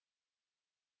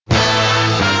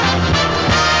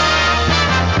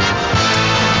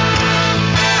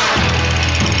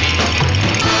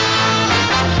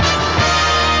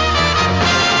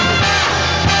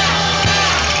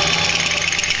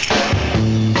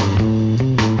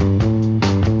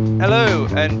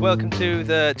and welcome to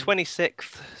the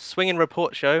 26th Swinging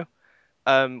Report Show.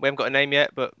 We haven't got a name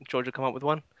yet, but George will come up with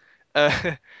one.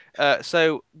 Uh,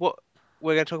 so what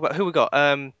we're going to talk about? Who we got?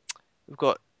 We've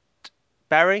got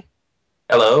Barry.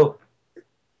 Hello.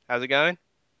 How's it going?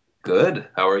 Good.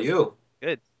 How are you?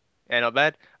 Good. Yeah, not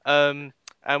bad. And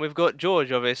we've got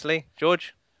George, obviously.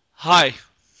 George. Hi,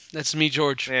 that's me,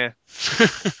 George. Yeah.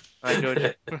 Hi,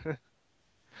 George.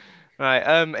 Right.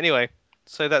 Anyway,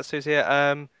 so that's who's here.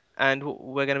 And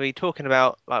we're going to be talking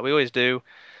about, like we always do,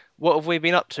 what have we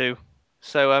been up to?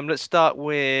 So let's start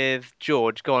with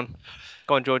George. Go on,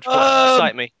 George. What um,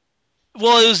 excite me?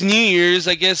 well, it was New Year's.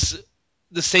 I guess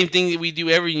the same thing that we do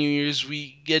every New Year's.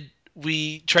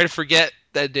 We try to forget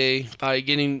that day by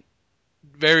getting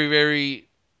very, very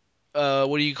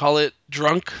what do you call it?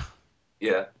 Drunk.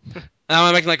 Yeah. Now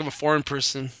I'm acting like I'm a foreign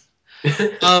person.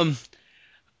 I'll Um,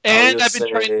 and I've just been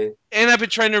trying. say, And I've been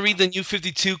trying to read the New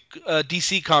 52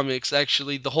 DC comics.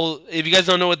 Actually, the whole. If you guys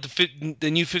don't know what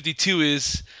the New 52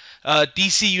 is,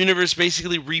 DC Universe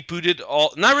basically rebooted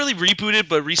all. Not really rebooted,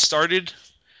 but restarted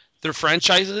their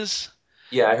franchises,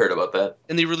 yeah, I heard about that.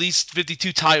 and they released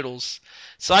 52 titles.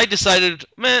 So I decided,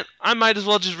 man, I might as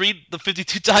well just read the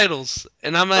 52 titles.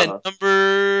 And I'm at Uh-huh.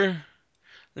 number,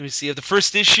 let me see, of the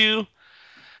first issue,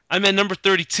 I'm at number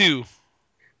 32.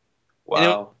 And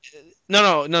Wow.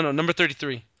 no, number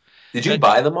 33. Did Uh, you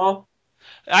buy them all?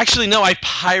 Actually, no, I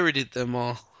pirated them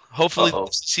all. Hopefully, the Uh-oh.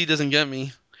 FCC doesn't get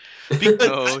me. Because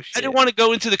Oh I didn't shit. want to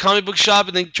go into the comic book shop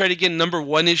and then try to get number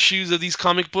one issues of these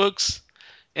comic books.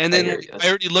 And I then hear like, you. I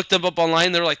already looked them up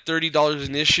online. They're like $30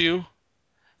 an issue.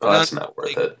 Oh, And I'm that's not worth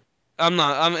like, it. I'm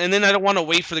not. And then I don't want to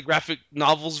wait for the graphic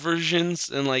novels versions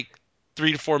in like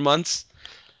 3 to 4 months.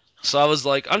 So I was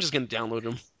like, I'm just gonna download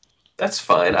them. That's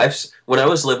fine. When I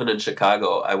was living in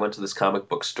Chicago, I went to this comic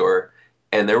book store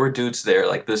and there were dudes there,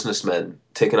 like businessmen,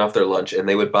 taking off their lunch and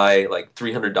they would buy like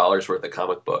 $300 worth of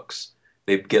comic books.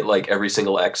 They'd get like every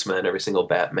single X-Men, every single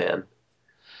Batman.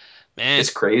 Man, It's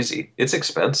crazy. It's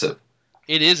expensive.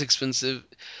 it is expensive.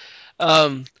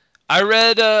 Um, I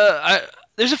read.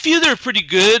 There's a few that are pretty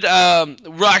good.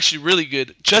 Well, actually, really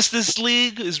good. Justice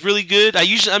League is really good.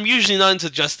 I'm usually not into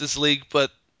Justice League,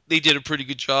 but they did a pretty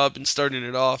good job in starting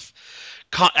it off.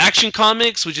 Action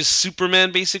Comics, which is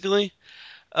Superman, basically.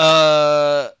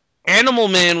 Uh, Animal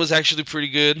Man was actually pretty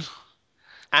good.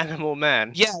 Animal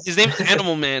Man. Yeah, his name is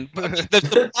Animal Man. Okay,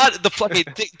 okay,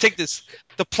 take this.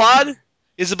 The plot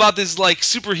is about this like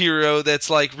superhero that's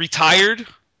like retired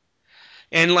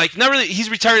and like not really. He's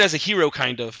retired as a hero,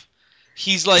 kind of.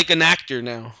 He's like an actor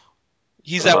now.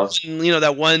 He's that Uh-huh. one,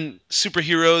 that one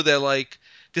superhero that like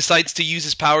decides to use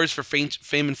his powers for fame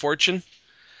and fortune.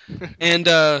 And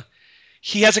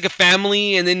he has like a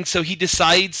family, and then so he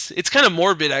decides. It's kind of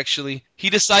morbid, actually. He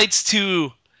decides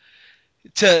to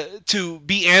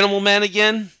be Animal Man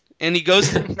again, and he goes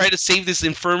to try to save this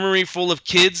infirmary full of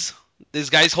kids. This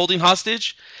guy's holding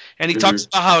hostage, and he talks hmm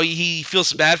about how he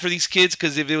feels bad for these kids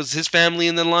because if it was his family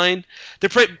in the line,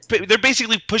 they're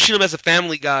basically pushing him as a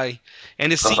family guy,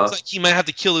 and it seems Uh-huh. like he might have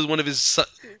to kill one of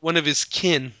his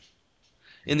kin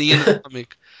in the end of the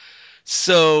comic.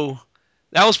 So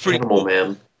that was pretty Animal cool.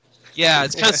 Man. Yeah,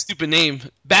 it's kind of Yeah. stupid name.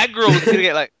 Batgirl was He's gonna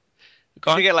get like he's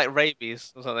gonna gone. get like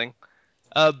rabies or something.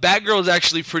 Batgirl is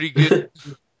actually pretty good,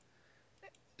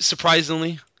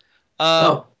 surprisingly.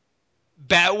 Uh, Oh.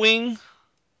 Batwing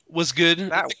was good.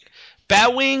 That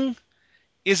Batwing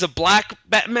is a black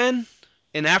Batman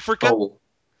in Africa. Oh,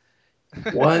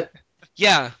 what?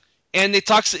 Yeah, and he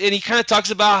kind of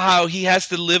talks about how he has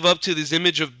to live up to this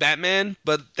image of Batman,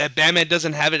 but that Batman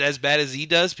doesn't have it as bad as he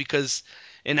does because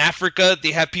in Africa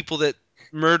they have people that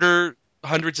murder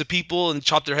hundreds of people and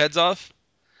chop their heads off.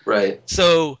 Right.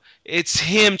 So it's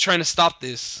him trying to stop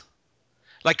this,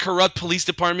 like corrupt police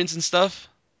departments and stuff.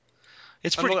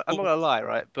 It's pretty I'm not cool. gonna lie,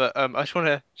 right? But I just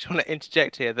wanna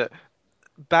interject here that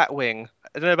Batwing.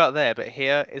 I don't know about there, but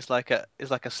here is like a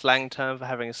slang term for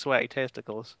having sweaty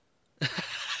testicles.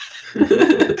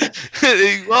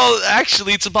 Well,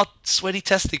 actually, it's about sweaty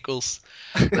testicles.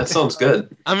 That sounds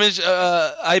good.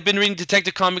 I've been reading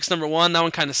Detective Comics #1. That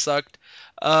one kind of sucked.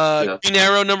 Yeah. Green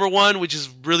Arrow #1, which is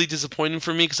really disappointing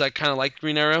for me because I kind of like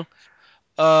Green Arrow.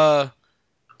 Uh,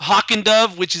 Hawk and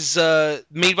Dove, which is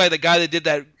made by the guy that did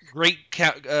that great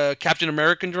Captain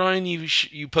American drawing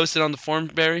you posted on the forum,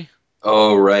 Barry.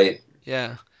 Oh, right.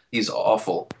 Yeah, He's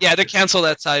awful. yeah, they canceled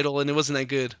that title and it wasn't that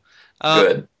good. Uh,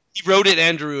 Good. he wrote it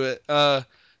and drew it.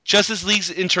 Justice League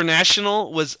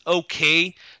International was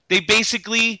okay. They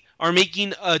basically are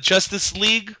making a Justice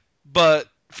League, but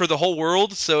for the whole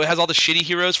world. So it has all the shitty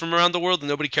heroes from around the world that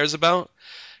nobody cares about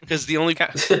because Cap, the only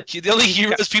Cap,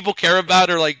 heroes people care about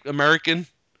are like American.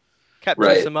 Captain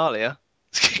Right. Somalia.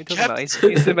 What are you talking about? Captain.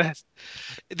 He's the best.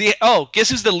 Guess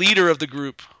who's the leader of the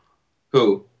group?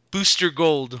 Who? Booster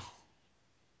Gold.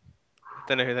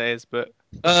 Don't know who that is, but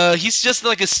He's just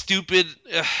like a stupid.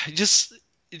 Just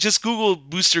Google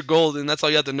Booster Gold, and that's all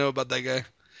you have to know about that guy.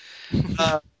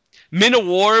 Uh, Men of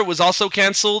War was also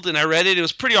canceled, and I read it. It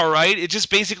was pretty alright. It just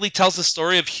basically tells the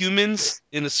story of humans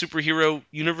in a superhero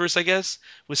universe, I guess,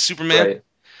 with Superman. Right.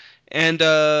 And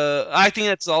I think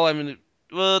that's all I'm gonna.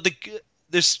 Well,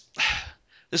 there's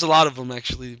there's a lot of them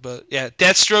actually, but yeah,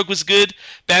 Deathstroke was good.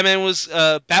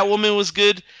 Batwoman was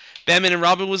good. Batman and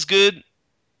Robin was good,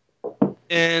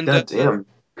 and God damn.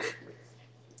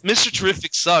 Mr.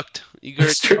 Terrific sucked. You heard?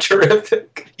 Mr.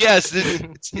 Terrific. Yes,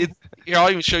 it's. Here, I'll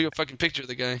even show you a fucking picture of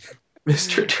the guy.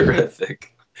 Mr.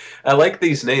 Terrific. I like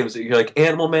these names. You're like,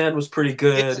 Animal Man was pretty Yeah,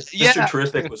 good. Mr. yeah,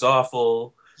 Terrific was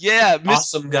awful. yeah.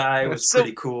 Awesome Guy was So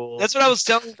pretty cool. that's what I was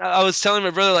telling. I was telling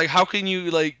my brother, like, how can you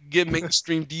like get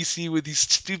mainstream DC with these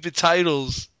stupid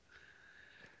titles?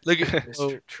 Look at, Mr.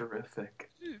 oh, Terrific.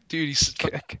 dude, C-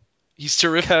 he's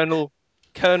terrific.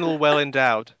 Colonel well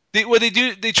endowed. What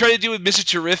they try to do with Mr.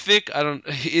 Terrific, I don't,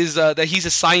 is that he's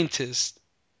a scientist,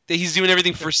 that he's doing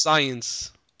everything for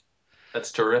science.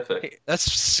 That's terrific. That's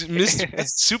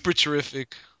super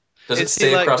terrific. Does it Is he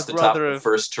say like the across the top brother the of?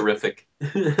 first terrific?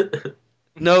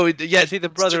 No, yeah, Is he the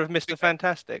it's brother of terrific. Mr.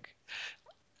 Fantastic?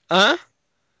 Huh?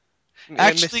 Yeah,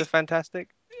 Actually, Mr. Fantastic.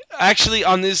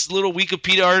 on this little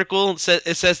Wikipedia article, it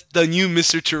says the new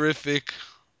Mr. Terrific.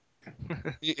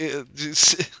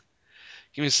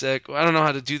 Give me a sec. I don't know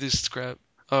how to do this crap.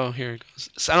 Oh, here it goes.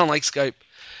 So I don't like Skype.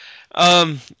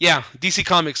 Yeah, DC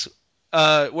Comics.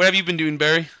 What have you been doing,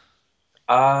 Barry?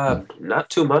 Not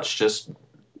too much. Just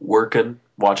working,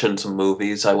 watching some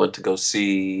movies. I went to go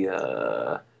see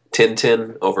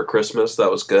Tintin over Christmas.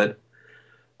 That was good.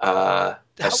 I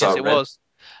How saw was Yes, it it? Red. was.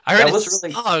 I heard That it was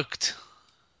really sucked.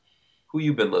 who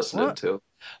you been listening What? to.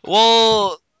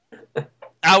 Well,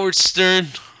 Howard Stern.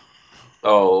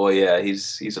 Oh well, yeah,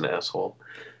 he's an asshole.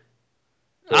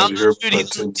 I Have don't you know, heard dude. about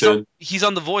Tintin? He's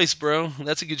on The Voice, bro.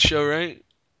 That's a good show, right?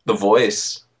 The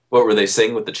Voice. What were they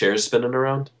saying with the chairs spinning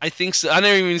around? I think so. I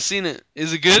never even seen it.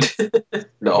 Is it good?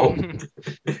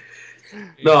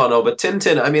 No, no. But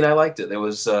Tintin. I mean, I liked it. It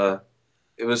was the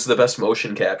best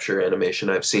motion capture animation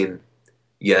I've seen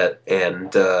yet,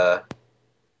 and it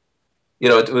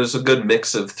was a good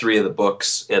mix of three of the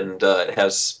books, and it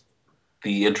has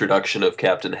the introduction of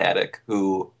Captain Haddock,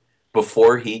 who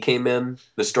before he came in,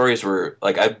 the stories were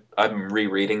like I'm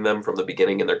rereading them from the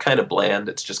beginning, and they're kind of bland.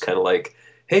 It's just kind of like,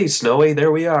 hey, Snowy,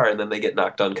 there we are, and then they get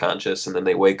knocked unconscious, and then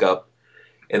they wake up,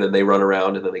 and then they run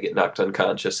around, and then they get knocked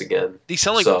unconscious again. They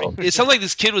sound like So it sounds like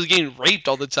this kid was getting raped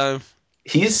all the time.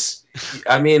 he's,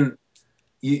 I mean,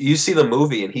 you see the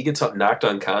movie and he gets knocked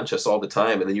unconscious all the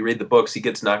time, and then you read the books, he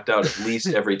gets knocked out at least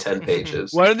every 10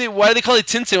 pages. Why do they call it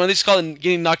Tintin? Why do they just call it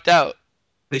getting knocked out?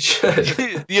 They should.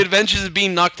 The Adventures of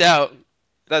Being Knocked Out.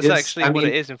 That's It's, actually I what it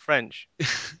mean, is in French. oh,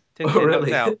 Tintin knocked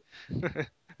really? out.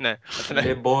 No, I Les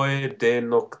don't boys de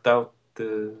knocked out. I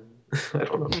don't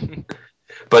know. know.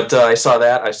 But I saw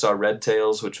that. I saw Red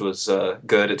Tails, which was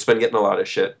good. It's been getting a lot of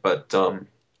shit, but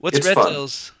What's it's Red fun.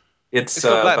 Tails? It's It's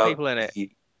got black about people in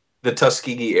it. the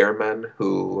Tuskegee Airmen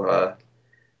who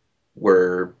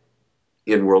were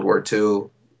in World War II.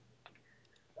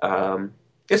 Um,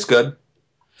 it's good,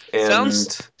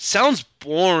 Sounds and sounds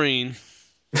boring.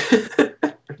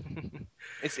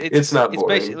 It's it's it's not it's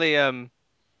boring. basically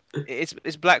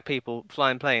it's black people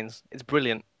flying planes. It's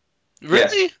brilliant. Yeah,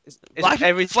 Really? It's Black people fly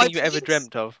everything you ever planes?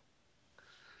 dreamt of.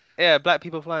 Yeah, black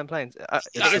people flying planes. It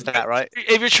it's is that, right?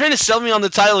 If you're trying to sell me on the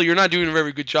title, you're not doing a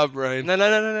very good job, Brian. No.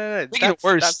 Making it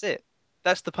worse. That's it.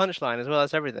 That's the punchline as well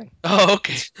as everything. Oh,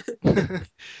 okay.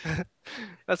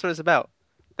 That's what it's about.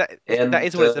 That is and what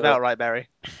it's about, right, Barry?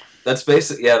 that's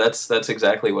basic. Yeah, that's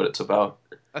exactly what it's about.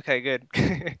 Okay, good.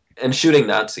 And shooting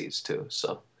Nazis too.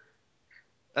 So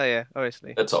Oh yeah,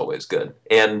 obviously. that's always good.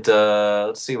 And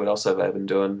let's see, what else have I been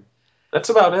doing? That's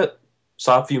about it.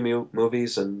 Saw a few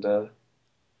movies, and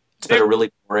it's been Bar- a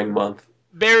really boring month.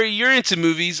 Barry, you're into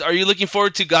movies. Are you looking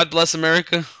forward to God Bless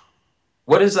America?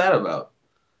 What is that about?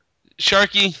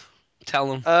 Sharky,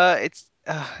 tell him.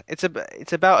 It's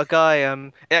about a guy.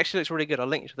 It actually looks really good. I'll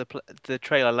link you to the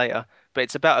trailer later. But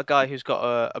it's about a guy who's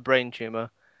got a brain tumor,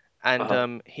 and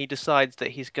Uh-huh. he decides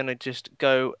that he's gonna just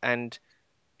go and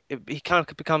he kind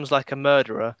of becomes like a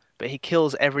murderer, but he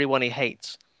kills everyone he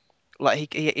hates.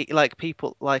 Like like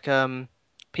people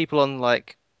on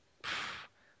like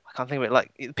I can't think of it,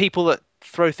 like people that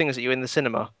throw things at you in the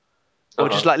cinema, or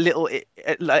just Uh-huh. like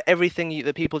like everything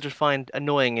that people just find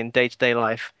annoying in day-to-day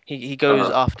life. He goes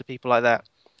Uh-huh. after people like that.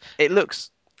 It looks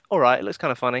all right. It looks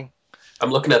kind of funny.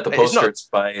 I'm looking at the It's poster. not. It's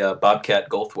by Bobcat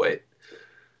Goldthwait.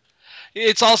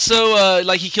 It's also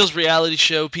like he kills reality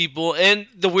show people, and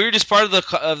the weirdest part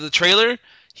of the trailer,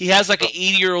 he has like an Oh.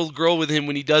 80-year-old girl with him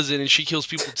when he does it, and she kills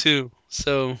people too.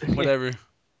 So Yeah. whatever.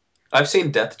 I've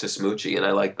seen Death to Smoochie, and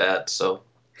I like that. So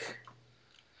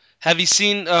Have you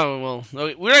seen? Oh well,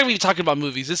 no, we're not even talking about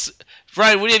movies. This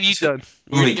Brian, what have you it's a done?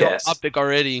 We're movie getting off cast. topic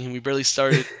already, and we barely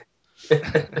started.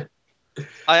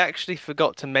 I actually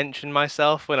forgot to mention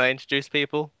myself when I introduced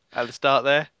people at the start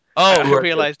there. Oh, Who I are you?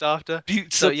 realized after. So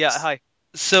so yeah, hi,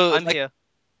 I'm like here.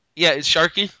 yeah, it's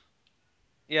Sharky.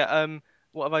 Yeah.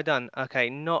 What have I done? Okay,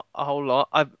 not a whole lot.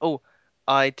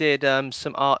 I did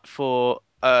some art for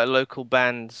a local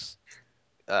band's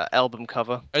album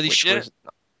cover, Are these which shit? was.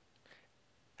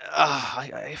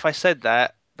 If I said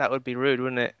that, that would be rude,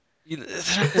 wouldn't it? They're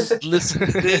not gonna listen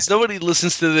to this. Nobody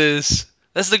listens to this.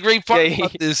 That's the great Yeah, part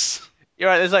about this. you're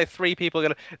right. There's like three people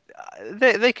gonna.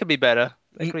 They could be better.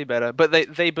 They Mm, could be better, but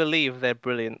they believe they're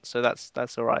brilliant, so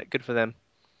that's all right. Good for them.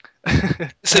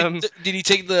 So Um, did he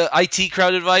take the IT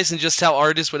crowd advice and just tell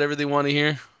artists whatever they want to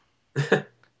hear?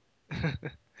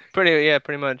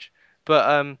 pretty much.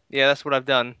 But yeah, that's what I've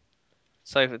done.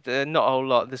 So not a whole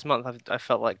lot. This month I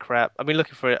felt like crap. I've been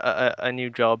looking for a new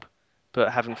job,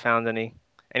 but haven't found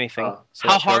anything. Uh, So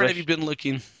How that's hard have you rubbish. been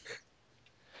looking?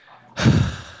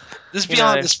 Just You be know,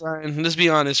 honest, Ryan. Just be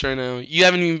honest right now. You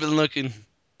haven't even been looking.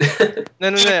 no,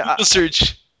 no, Do a no. Google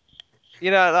search.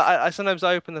 I sometimes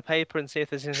I open the paper and see if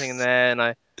there's anything in there, and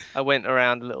I went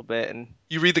around a little bit, and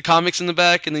You read the comics in the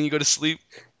back, and then you go to sleep.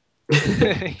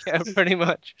 yeah, pretty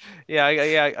much.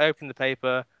 I open the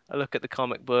paper, I look at the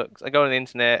comic books, I go on the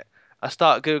internet, I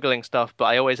start Googling stuff, but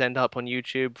I always end up on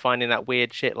YouTube finding that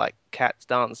weird shit like cats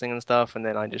dancing and stuff, and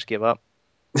then I just give up.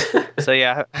 So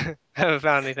yeah, I haven't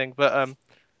found anything, but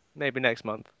maybe next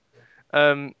month.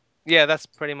 Yeah, that's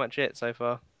pretty much it so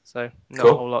far. So not a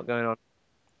cool. whole lot going on.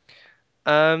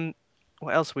 Um,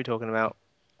 what else are we talking about?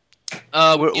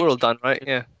 We We're all done, right?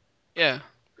 Yeah. yeah.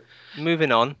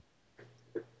 Moving on.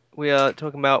 We are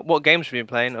talking about what games we've been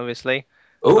playing, obviously.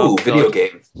 Oh Oh, video God.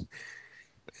 game.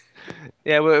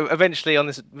 Yeah, we're eventually on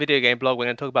this video game blog. We're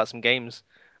going to talk about some games.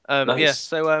 Yeah. Nice.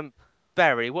 So,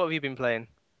 Barry, what have you been playing?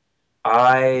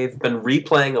 I've been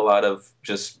replaying a lot of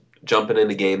just jumping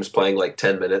into games, playing like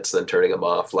 10 minutes, then turning them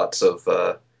off. Lots of,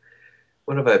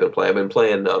 what have I been playing? I've been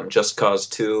playing Just Cause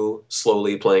 2,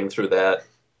 slowly playing through that.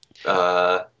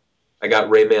 Uh, I got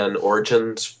Rayman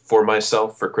Origins for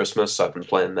myself for Christmas, so I've been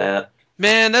playing that.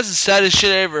 Man, that's the saddest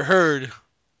shit I ever heard.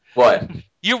 What?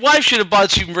 Your wife should have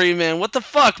bought you Rayman. What the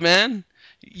fuck, man?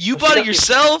 You Well, she bought it got me.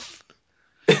 yourself?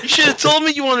 You should have told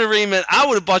me you wanted Rayman. I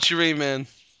would have bought you Rayman.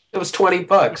 It was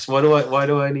 $20. Why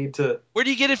do I need to? Where do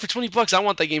you get it for 20 bucks? I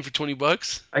want that game for 20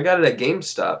 bucks. I got it at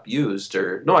GameStop used,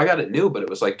 or no, I got it new, but it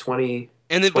was like 20,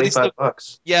 And then, but they still, 25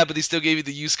 bucks. yeah, but they still gave you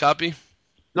the used copy.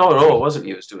 No, no, it wasn't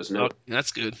used. It was new. Okay,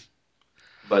 that's good.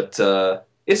 But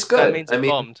it's That good. means I it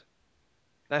mean, bombed.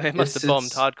 It must it's have bombed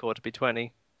it's hardcore to be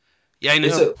 20. Yeah, I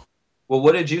it's know. a well.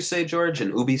 What did you say, George?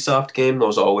 An Ubisoft game?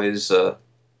 Those always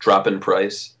drop in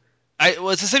price. Well,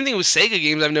 it's the same thing with Sega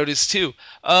games. I've noticed too.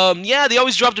 Yeah, they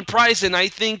always dropped in price, and I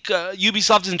think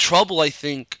Ubisoft is in trouble. I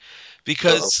think Oh,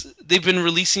 because they've been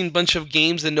releasing a bunch of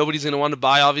games that nobody's gonna want to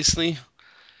buy. Obviously,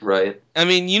 right, I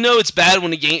mean, you know, it's bad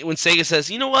when when Sega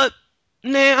says, you know what,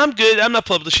 nah, I'm good. I'm not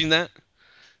publishing that.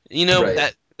 You know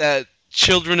right. that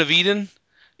Children of Eden.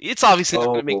 It's obviously not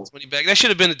gonna make Oh, its money back. That should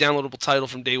have been a downloadable title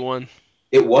from day one.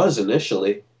 it was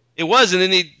initially. It was, and then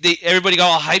they everybody got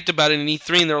all hyped about it in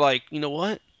E3, and they're like, you know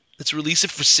what? Let's release it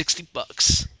for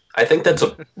 $60. I think that's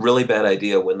a really bad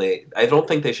idea when they. I don't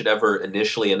think they should ever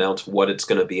initially announce what it's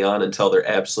going to be on until they're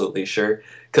absolutely sure.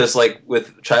 Because, like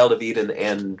with Child of Eden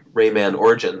and Rayman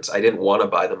Origins, I didn't want to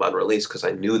buy them on release because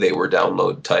I knew they were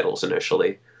download titles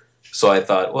initially. So I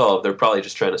thought, well, they're probably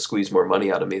just trying to squeeze more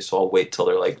money out of me, so I'll wait till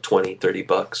they're like 20,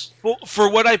 $30. Well, for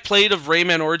what I played of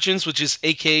Rayman Origins, which is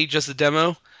AKA just a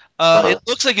demo, it Uh-huh.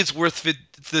 looks like it's worth the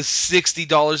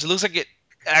 $60. It looks like it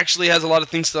actually has a lot of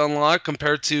things to unlock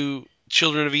compared to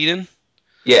Children of Eden.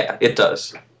 Yeah, it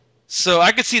does. So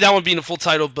I could see that one being a full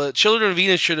title, but Children of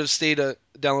Eden should have stayed a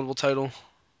downloadable title.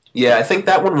 Yeah, I think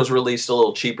that one was released a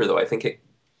little cheaper though. I think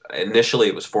initially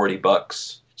it was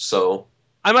 $40. So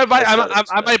I might buy that's not as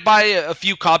I might buy a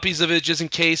few copies of it just in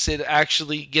case it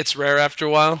actually gets rare after a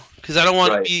while, because I don't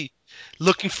want to right, be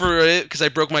looking for it because I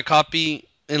broke my copy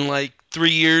in like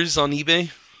 3 years on eBay.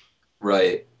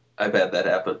 right. I've had that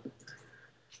happen.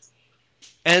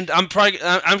 And I'm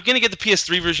gonna get the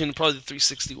PS3 version and probably the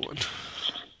 360 one.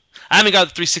 I haven't got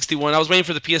the 360 one. I was waiting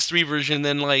for the PS3 version.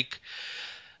 Then like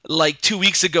 2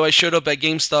 weeks ago, I showed up at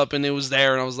GameStop and it was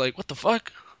there, and I was like, what the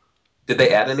fuck? Did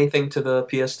they add anything to the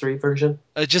PS3 version?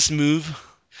 Just move.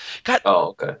 God. Oh,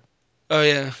 okay. Oh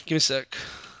yeah. Give me a sec.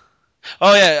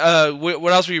 Oh yeah.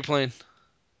 What else were you playing?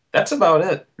 That's about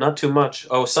it. Not too much.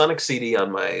 Oh, Sonic CD on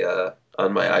my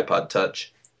iPod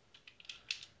Touch.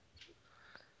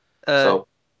 Uh, So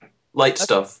light that's,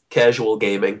 stuff, casual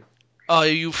gaming. Oh,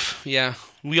 yeah.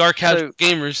 We are casual so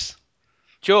gamers.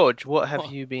 George, what have Huh.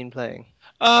 you been playing?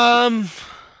 Um,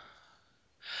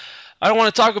 I don't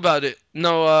want to talk about it.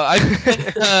 No, I've been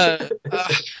playing.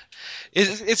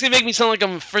 It's gonna make me sound like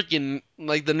I'm freaking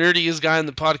like the nerdiest guy on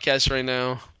the podcast right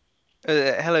now.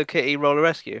 Hello Kitty Roller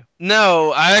Rescue.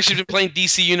 No, I actually been playing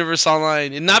DC Universe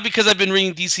Online, and not because I've been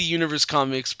reading DC Universe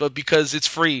comics, but because it's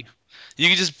free. You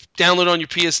can just download it on your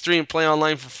PS3 and play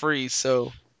online for free.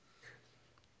 So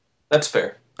That's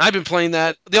fair. I've been playing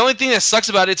that. The only thing that sucks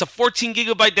about it, it's a 14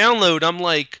 gigabyte download. I'm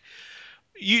like,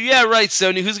 yeah, right,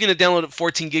 Sony. Who's gonna download at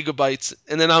 14 gigabytes?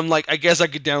 And then I'm like, I guess I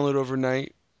could download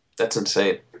overnight. That's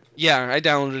insane. Yeah, I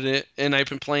downloaded it and I've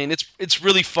been playing. It's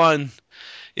really fun.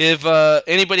 If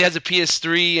anybody has a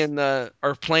PS3 and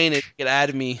are playing it, get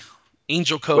add me.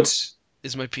 Angel Code What's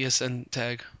is my PSN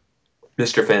tag.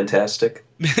 Mr. Fantastic?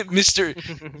 Mister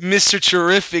Mister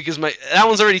Terrific is my. That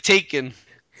one's already taken.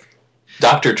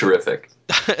 Dr. Terrific.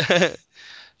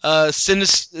 No,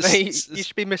 Sinister. you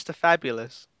should be Mr.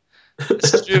 Fabulous.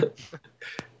 This is true.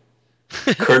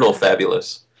 Colonel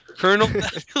Fabulous. Colonel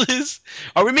Fabulous.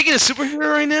 Are we making a superhero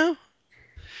right now?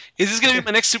 Is this gonna be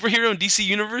my next superhero in DC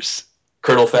Universe?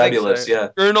 Colonel I think Fabulous, so. yeah.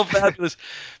 Colonel Fabulous.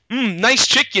 Nice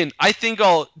chicken. I think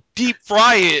I'll deep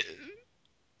fry it.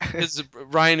 Because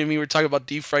Ryan and me were talking about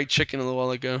deep fried chicken a little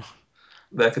while ago.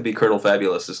 That could be Colonel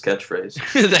Fabulous's catchphase.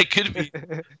 That could be.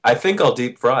 I think I'll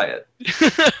deep fry it.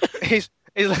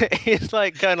 He's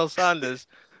like Colonel Sanders,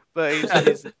 but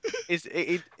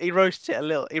he roasts it a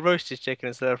little. He roasts his chicken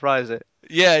instead of fries it.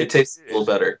 Yeah, It tastes a little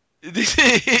better.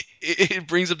 it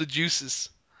brings up the juices.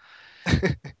 I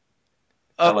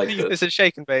What, like It's this. a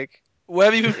shake and bake. what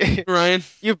have you been playing, Ryan?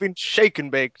 You've been shake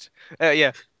and baked.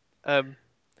 Yeah. Um,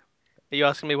 are you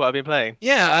asking me what I've been playing?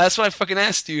 Yeah, that's what I fucking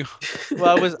asked you.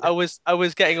 Well, I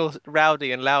was getting all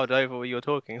rowdy and loud over when you were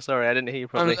talking. Sorry, I didn't hear you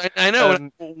properly. I know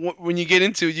Um, when you get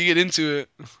into it, you get into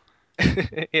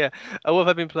it. yeah. What have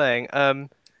I been playing?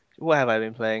 What have I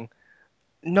been playing?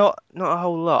 Not a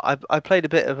whole lot. I played a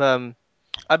bit of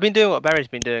I've been doing what Barry's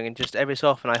been doing, and just every so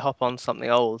often I hop on something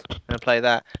old and I play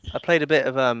that. I played a bit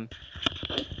of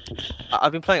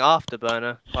I've been playing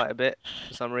Afterburner quite a bit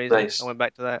for some reason. I Nice. went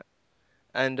back to that,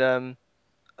 and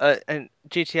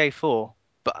GTA 4.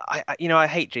 But I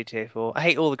hate GTA 4. I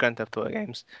hate all the Grand Theft Auto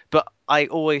games, but I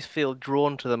always feel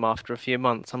drawn to them after a few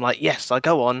months. I'm like, yes, I'll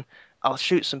go on, I'll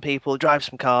shoot some people, drive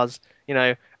some cars, and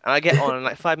I get on, and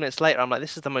like 5 minutes later, I'm like,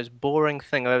 this is the most boring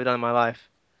thing I've ever done in my life,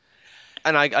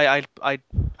 and I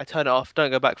turn it off, don't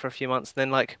go back for a few months, and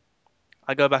then like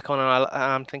I go back on, and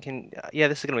I'm thinking, yeah,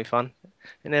 this is gonna be fun.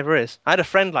 It never is. I had a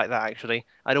friend like that actually.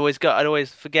 I'd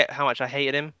always forget how much I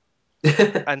hated him,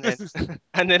 and then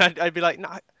and then I'd be like, no,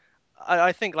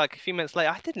 I think like a few minutes later,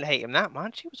 I didn't hate him that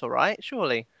much. He was all right,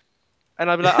 surely. And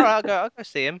I'd be like, all right, I'll go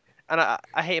see him, and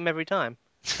I hate him every time.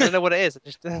 I don't know what it is.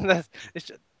 It's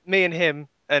just me and him,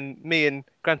 and me and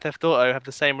Grand Theft Auto have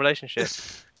the same relationship.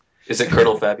 Is it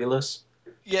Colonel Fabulous?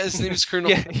 Yeah, his name is Colonel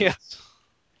Yeah, yeah, Fabulous.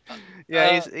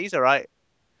 yeah. Uh, He's all right,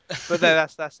 but no,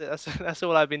 that's it. That's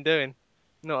all I've been doing.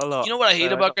 Not a you lot. know what I hate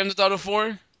So about Grand Theft Auto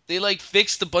 4? They like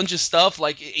fixed a bunch of stuff.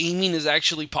 Like aiming is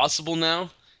actually possible now,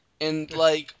 and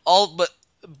like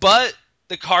but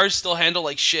the cars still handle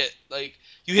like shit. Like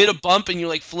you hit a bump and you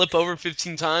like flip over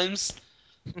 15 times,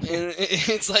 and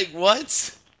it's like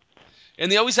what?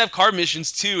 And they always have car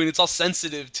missions too, and it's all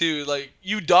sensitive too. Like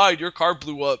you died, your car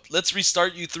blew up. Let's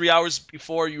restart you 3 hours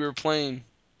before you were playing,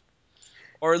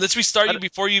 or let's restart I you don't,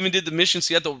 before you even did the mission,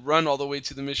 so you had to run all the way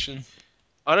to the mission.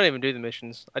 I don't even do the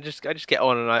missions. I just get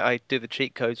on and I do the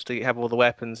cheat codes to have all the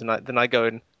weapons, and then I go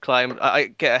and climb. I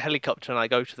get a helicopter and I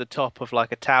go to the top of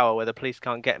like a tower where the police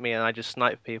can't get me, and I just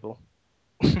snipe people.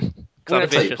 Because When I'm I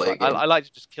That's how you vicious. play a I game. like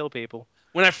to just kill people.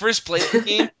 when I first played the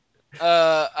game,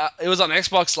 it was on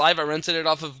Xbox Live. I rented it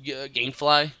off of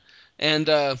GameFly, and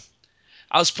I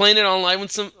was playing it online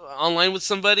with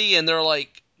somebody, and they're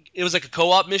like, it was like a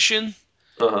co-op mission,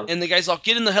 Uh-huh. and the guy's like,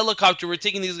 "Get in the helicopter. We're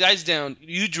taking these guys down.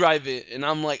 You drive it." And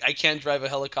I'm like, "I can't drive a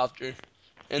helicopter."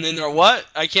 And then they're, "What?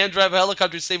 I can't drive a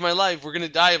helicopter to save my life. We're gonna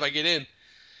die if I get in."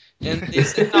 And they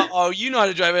said, "No, oh, you know how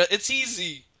to drive it. It's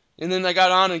easy." And then I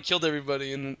got on and killed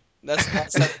everybody, and that's the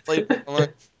last time I played it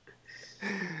online.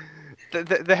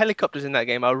 The helicopters in that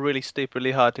game are really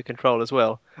stupidly hard to control as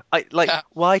well. I like Yeah.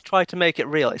 why try to make it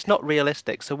real? It's not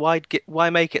realistic. So why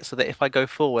make it so that if I go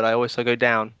forward, I also go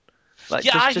down? Like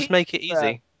Yeah, just I just hate make it that.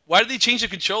 easy. Why did they change the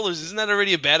controllers? Isn't that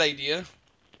already a bad idea?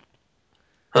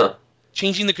 Huh.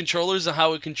 Changing the controllers and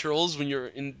how it controls when you're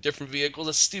in different vehicles.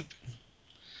 That's stupid.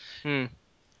 Hmm.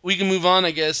 We can move on,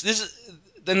 I guess.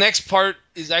 The next part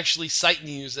is actually site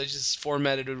news. I just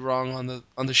formatted it wrong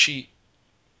on the sheet.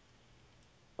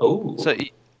 So Oh.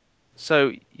 y-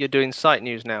 so you're doing site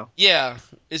news now. Yeah,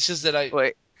 it's just that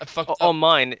Wait, I fucked up. on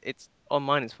mine it's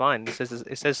fine.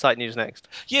 It says site news next.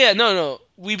 Yeah, no.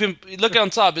 We've been look on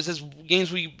top. It says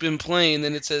games we've been playing.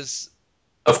 Then it says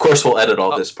Of course, we'll edit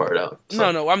all Oh, this part out. no,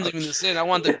 So. no. I'm leaving this in. I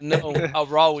want them to know how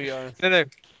raw we are. no,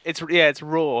 it's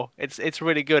raw. It's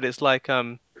really good. It's like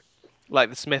the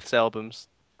Smiths albums,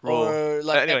 raw. Or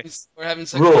like Anyway, having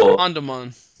sex with a Rule. condom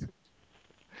on.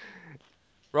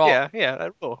 Raw. yeah,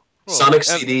 raw. Sonic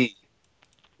CD.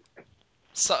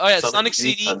 So, oh yeah, Sonic Sonic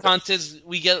CD CD contest. contest.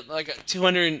 We get like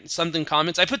 200 something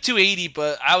comments. I put 280,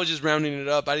 but I was just rounding it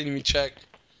up. I didn't even check. I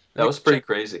That think was pretty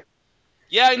crazy.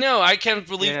 Yeah, I know. I can't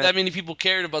believe Yeah, that many people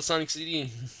cared about Sonic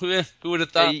CD. Who would have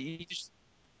yeah. thought?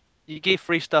 You give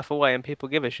free stuff away and people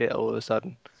give a shit all of a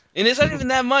sudden. And it's not even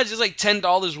that much. It's like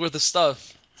 $10 worth of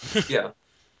stuff. Yeah.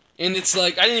 And it's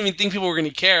like I didn't even think people were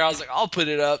gonna care. I was like, I'll put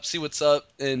it up, see what's up,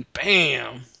 and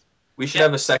bam. We should Yeah.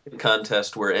 have a second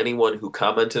contest where anyone who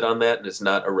commented on that and is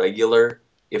not a regular,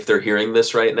 if they're hearing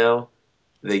this right now,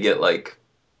 they get like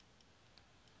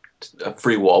a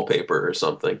free wallpaper or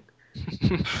something.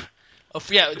 Oh,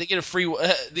 yeah, they get a free.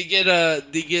 They get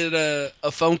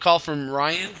a phone call from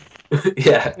Ryan.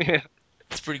 Yeah.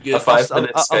 It's pretty A good. I'll, 5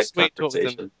 minute I'll Skype sweet talk with them.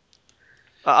 conversation.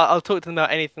 I'll talk to them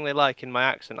about anything they like in my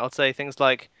accent. I'll say things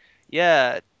like,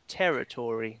 "Yeah,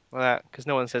 territory," like that, because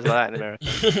no one says like that in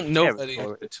America. Nobody.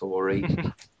 Territory.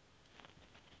 Tori.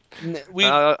 We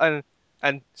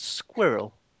And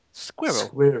squirrel,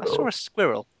 squirrel. I saw a Squirrel.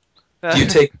 squirrel. Do you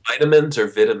take vitamins or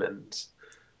vitamins?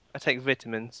 I take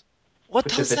vitamins. What the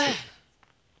What's a hell's that? vitamin?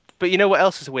 But you know what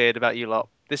else is weird about you lot?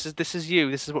 This is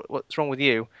you. This is what's wrong with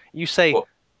you. You say Well,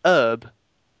 herb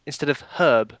instead of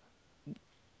herb.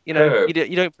 Herb.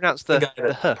 You don't pronounce The the guy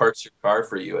that h. parks your car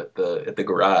for you at the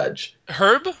garage.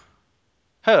 Herb?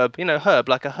 Herb. Herb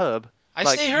like a herb. I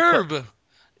Like say you put. herb.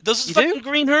 Those are You do? fucking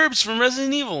green herbs from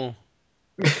Resident Evil.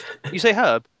 You say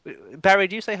herb. Barry,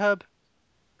 do you say herb?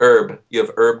 Herb. You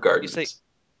have herb You say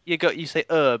gardens. you say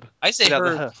herb I say without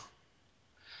the herb. h.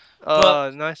 But Oh,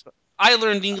 nice. I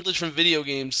learned English from video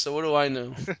games, so what do I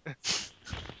know?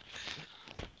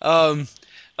 Um,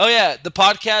 oh yeah, the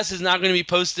podcast is now going to be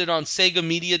posted on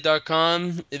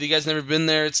SegaMedia.com. If you guys never been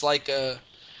there, it's like a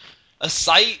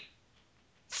site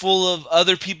full of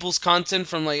other people's content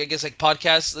from like I guess like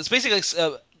podcasts. It's basically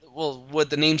like, well, what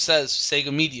the name says,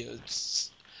 Sega Media.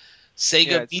 It's Yeah,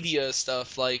 Sega it's Media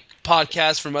stuff like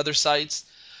podcasts from other sites.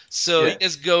 So you Yeah.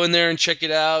 guys go in there and check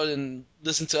it out and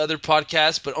listen to other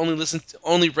podcasts, but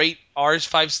only rate ours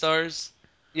 5 stars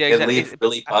yeah, And exactly. leave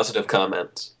really positive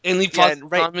comments. and leave Yeah, positive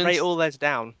and rate comments. all theirs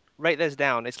down. Rate theirs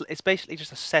down. It's basically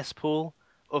just a cesspool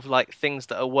of like things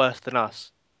that are worse than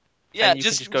us, Yeah, and you can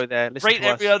just just go there, listen rate to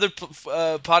every us. other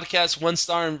podcast 1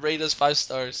 star and rate us 5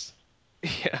 stars.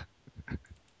 Yeah.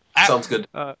 A- Sounds good.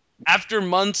 Uh, After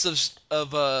months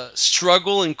of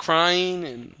struggle and crying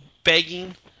and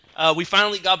begging, we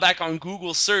finally got back on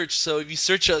Google search. So if you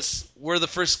search us, we're the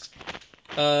first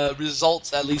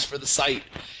results at least for the site.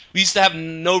 We used to have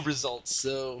no results,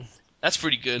 so that's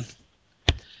pretty good.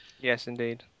 yes,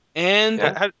 indeed. And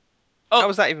Yeah. How oh,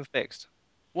 was that even fixed?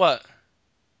 what?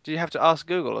 Did you have to ask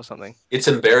Google or something? It's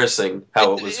embarrassing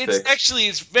how it was It's fixed. actually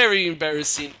it's very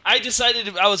embarrassing. I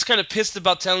decided I was kind of pissed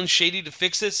about telling Shady to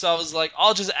fix it, so I was like,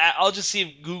 I'll just see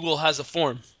if Google has a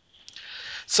form.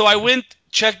 So I went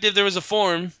checked if there was a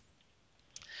form,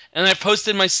 and I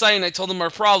posted my site and I told them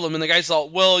our problem, and the guy's all,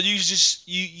 well,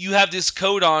 you have this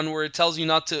code on where it tells you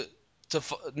not to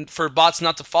for bots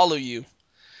not to follow you.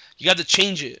 You got to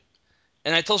change it.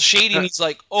 And I told Shady, and he's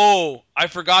like, oh, I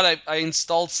forgot I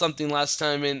installed something last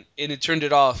time and it turned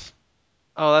it off.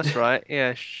 Oh, that's right.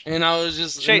 Yeah. And I was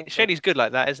just and, Shady's good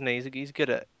like that, isn't he? He's good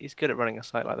at running a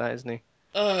site like that, isn't he?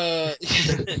 uh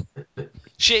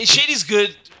Shady's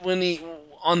good when he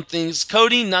on things.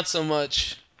 Coding, not so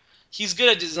much. He's good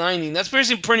at designing. That's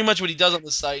pretty much what he does on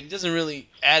the site. He doesn't really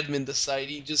admin the site.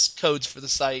 He just codes for the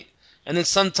site. And then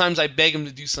sometimes I beg him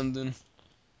to do something,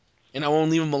 and I won't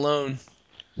leave him alone.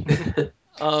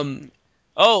 Um,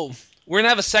 oh, we're gonna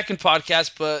have a second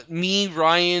podcast, but me,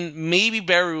 Ryan, maybe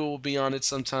Barry will be on it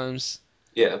sometimes.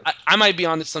 Yeah. I might be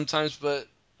on it sometimes, but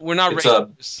we're not It's a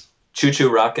regulars. Choo Choo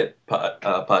Rocket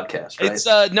podcast, right? It's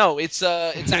no, it's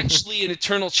actually an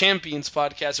Eternal Champions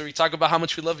podcast where we talk about how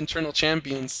much we love Eternal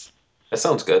Champions. That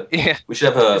sounds good. Yeah. We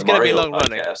should have a It's gonna be Mario long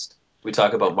running. podcast. We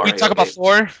talk about We talk Mario about games.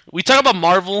 four. We talk about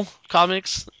Marvel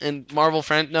comics and Marvel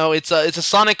friend. No, it's a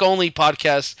Sonic only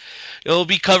podcast. It'll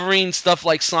be covering stuff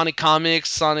like Sonic comics,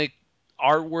 Sonic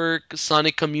artwork,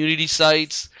 Sonic community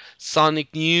sites,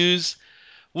 Sonic news.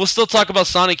 We'll still talk about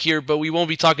Sonic here, but we won't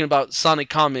be talking about Sonic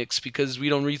comics because we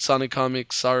don't read Sonic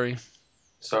comics. Sorry.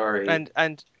 Sorry.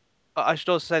 And I should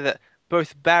also say that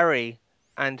both Barry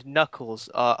and Knuckles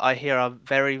I hear are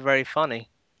very very funny.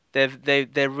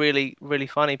 They're really really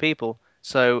funny people.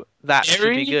 So that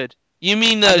should be Barry? good. You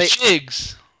mean And they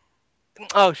Shigs?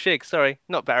 oh Shig, sorry,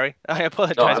 not Barry. I No,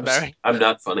 apologize, Barry. I'm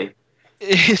not funny.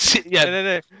 Yeah.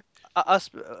 No. Us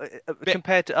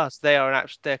compared to us, they are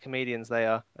they're comedians. They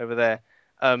are over there,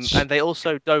 and they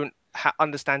also don't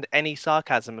understand any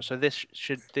sarcasm. So this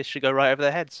should go right over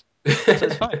their heads. So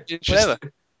it's fine. Interesting.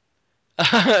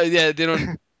 Whatever. Yeah,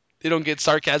 they don't get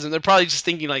sarcasm. They're probably just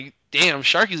thinking like, "Damn,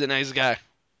 Sharky's a nice guy."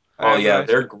 Oh I am a yeah, nice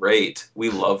they're great. We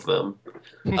love them.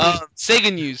 guy.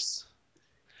 Sega news.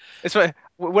 It's fine.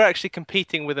 We're actually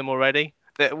competing with them already.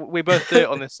 We both do it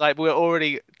on this site, but we're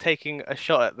already taking a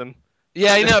shot at them.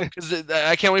 Yeah, I know because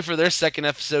I can't wait for their second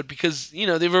episode because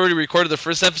they've already recorded the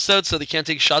first episode, so they can't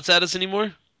take shots at us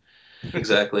anymore.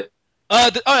 Exactly. Oh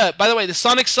yeah, by the way, the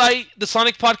Sonic site, the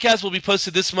Sonic podcast will be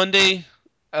posted this Monday.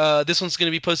 This one's going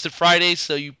to be posted Friday,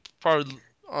 so you probably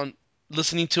on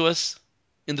listening to us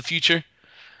in the future.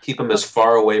 Keep them as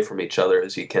far away from each other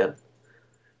as you can.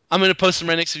 I'm going to post them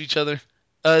right next to each other.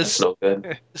 That's no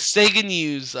good. Sega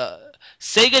news,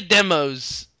 Sega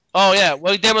demos. Oh yeah,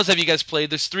 what demos have you guys played?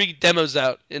 There's 3 demos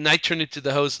out, and I turned it to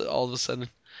the host all of a sudden.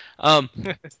 Um,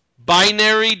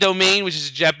 Binary Domain, which is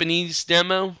a Japanese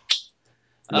demo.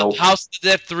 Nope. House of the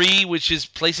Dead 3, which is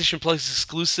PlayStation Plus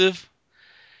exclusive,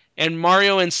 and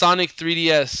Mario and Sonic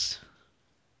 3DS.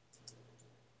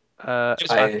 I've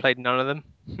I played none of them.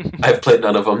 I've played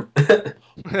none of them.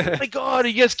 Oh my god, are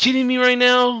you guys kidding me right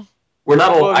now? We're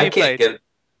not all. What have I you can't played? get.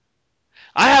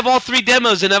 I have all 3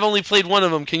 demos and I've only played one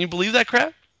of them. Can you believe that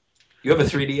crap? You have a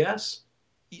 3DS?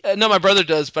 No, my brother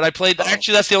does, but I played. Oh,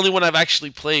 Actually, that's the only one I've actually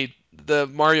played. The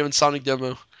Mario and Sonic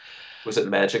demo. was it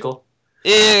magical?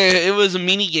 It was a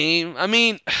mini game. I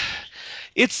mean,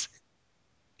 it's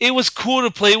it was cool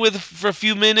to play with for a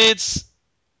few minutes,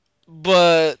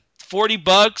 but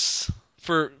 $40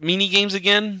 for mini games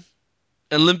again,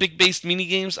 Olympic based mini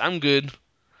games. I'm good.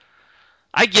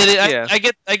 I get it. I, Yeah. I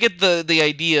get I get the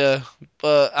idea,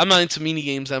 but I'm not into mini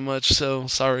games that much. So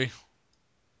sorry.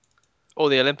 Or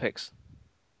the Olympics.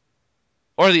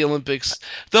 Or the Olympics. I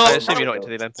Though Or assume you're not into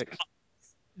Mario? the Olympics.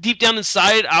 deep down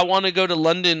inside, I want to go to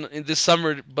London this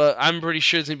summer, but I'm pretty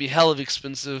sure it's gonna be hell of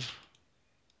expensive.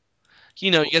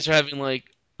 You guys are having like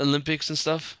Olympics and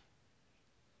stuff.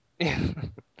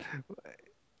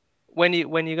 When you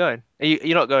going?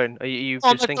 You're not going? Are you Oh,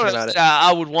 I'm just not thinking going. about it?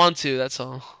 I would want to. That's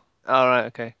all. All right,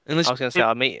 okay. I Unless was gonna say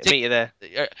I'll meet you there.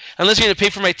 unless you're gonna pay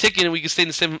for my ticket and we can stay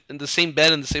in the same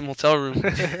bed in the same hotel room.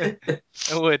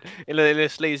 I would in a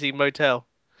sleazy motel.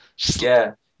 Just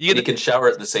Yeah, you and you get. can shower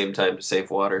at the same time to save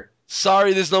water.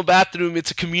 Sorry, there's no bathroom.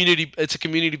 It's a community. It's a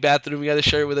community bathroom. We got to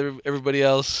share it with everybody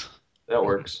else. That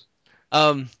works.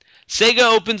 Um,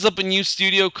 Sega opens up a new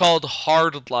studio called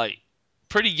Hard Light.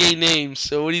 Pretty gay name.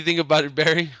 So what do you think about it,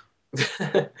 Barry?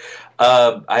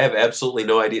 I have absolutely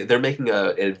no idea. They're making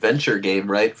an adventure game,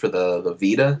 right, for the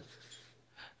Vita.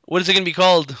 What is it gonna be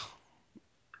called?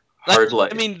 Like, Hard I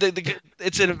Light. mean,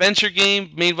 it's an adventure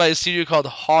game made by a studio called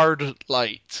Hard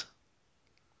Light.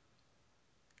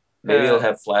 Maybe it'll Uh,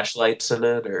 have flashlights in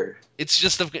it, or It's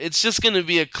just gonna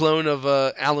be a clone of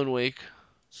Alan Wake.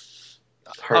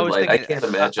 I Hard was Light. I thinking. can't I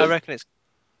imagine.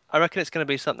 reckon it's gonna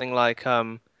be something like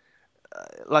a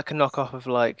knockoff of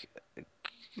like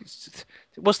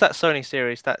what's that Sony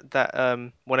series that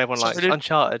one everyone likes? Started.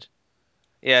 Uncharted.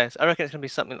 Yes, I reckon it's gonna be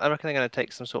something. I reckon they're gonna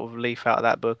take some sort of leaf out of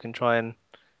that book and try and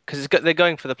because they're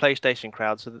going for the PlayStation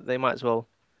crowd, so they might as well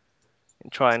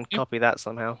try and copy that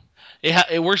somehow.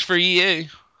 It works for EA.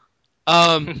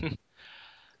 Um,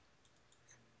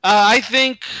 I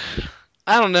think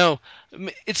I don't know.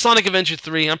 It's Sonic Adventure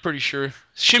 3. I'm pretty sure.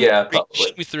 Shimmy Yeah, 3. probably.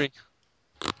 Shimmy 3.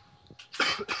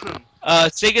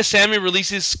 Sega Sammy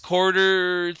releases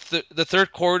the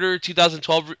third quarter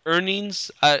 2012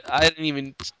 earnings. I didn't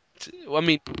even. I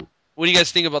mean, what do you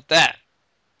guys think about that?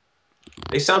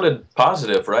 They sounded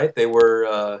positive, right? They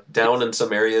were down in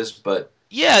some areas, but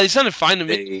Yeah, it sounded fine to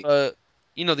me. they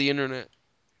The internet.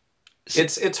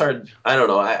 it's hard. I don't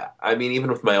know. I mean,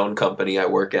 even with my own company I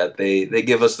work at, they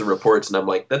give us the reports, and I'm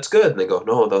like, that's good, and they go,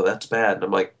 no, though that's bad, and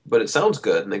I'm like, but it sounds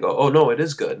good, and they go, oh no, it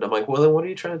is good, and I'm like, well then what are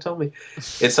you trying to tell me?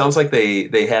 It sounds like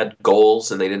they had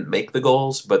goals and they didn't make the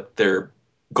goals, but their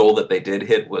goal that they did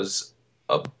hit was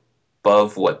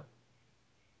above what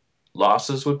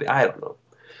losses would be. I don't know.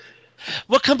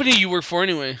 What company do you work for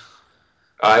anyway?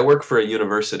 I work for a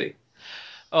university.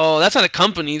 Oh, that's not a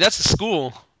company. That's a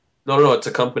school. No, no, no, it's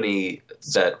a company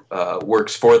that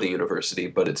works for the university,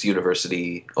 but it's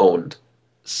university owned.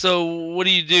 So what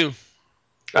do you do?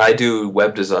 I do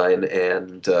web design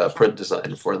and print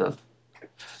design for them.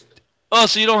 Oh,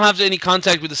 so you don't have any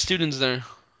contact with the students there.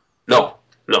 No,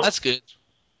 no. That's good.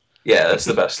 Yeah, that's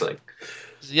the best thing.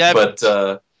 Yeah, But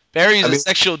Barry's I a mean,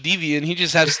 sexual deviant. He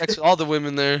just has sex with all the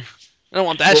women there. I don't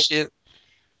want that well, shit.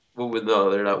 no,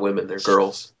 they're not women; they're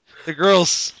girls. The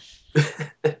girls.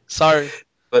 Sorry.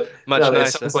 But Much no, it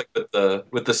nicer. sounds like with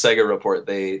the Sega report,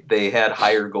 they had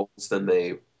higher goals than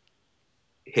they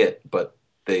hit, but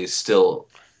they still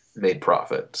made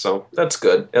profit. So that's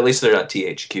good. At least they're not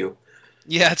THQ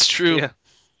Yeah, it's true. Yeah.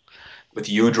 with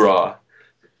UDraw.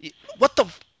 What the?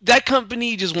 That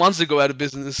company just wants to go out of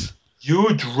business.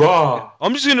 UDraw.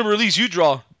 I'm just gonna release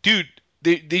UDraw, dude.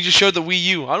 They just showed the Wii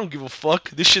U. I don't give a fuck.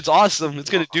 This shit's awesome. It's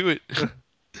gonna do it.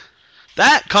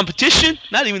 That competition,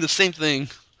 not even the same thing.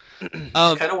 I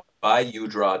Um, kind of want to buy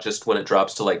UDraw just when it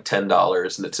drops to like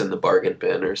 $10 and it's in the bargain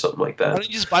bin or something like why that. don't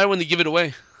you just buy it when they give it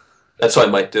away, That's what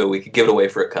I might do. We could give it away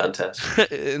for a contest.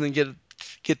 and then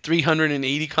get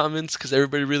 380 comments because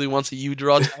everybody really wants a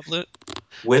UDraw tablet.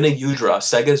 Win a UDraw,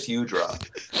 Sega's UDraw.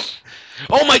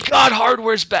 Oh my God,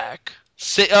 hardware's back.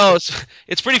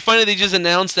 It's pretty funny. They just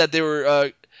announced that they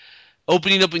were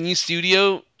opening up a new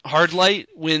studio, Hardlight,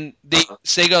 when Uh-huh.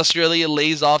 Sega Australia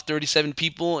lays off 37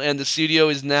 people, and the studio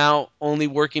is now only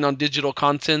working on digital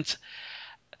content.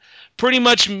 Pretty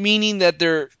much meaning that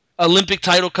their Olympic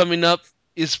title coming up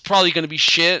is probably going to be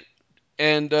shit,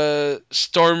 and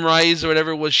Stormrise or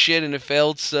whatever was shit, and it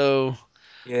failed. So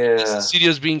I guess the Yeah.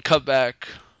 studio's being cut back.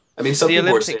 I mean, some The people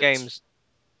were Olympic saying Games,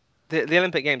 the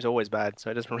Olympic Games are always bad, so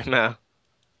it doesn't really matter.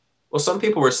 well, some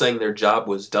people were saying their job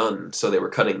was done, so they were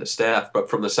cutting the staff. But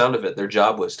from the sound of it, their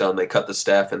job was done. They cut the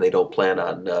staff, and they don't plan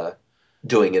on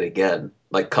doing it again,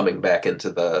 like coming back into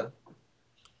the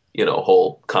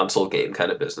whole console game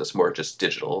kind of business, more just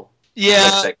digital, like Yeah,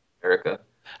 Sega America.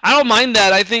 I don't mind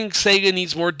that. I think Sega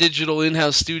needs more digital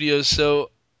in-house studios, so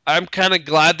I'm kind of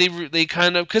glad they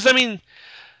kind of because I mean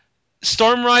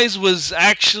Stormrise was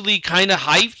actually kind of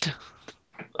hyped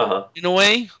Uh-huh. in a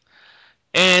way,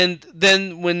 and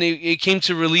then when it came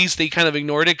to release, they kind of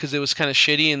ignored it because it was kind of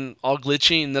shitty and all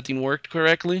glitchy and nothing worked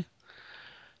correctly.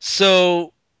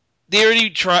 So they already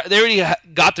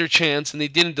got their chance and they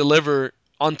didn't deliver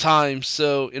on time.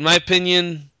 So in my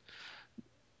opinion,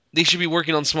 they should be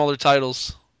working on smaller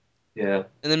titles, Yeah.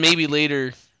 and then maybe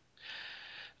later.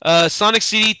 Sonic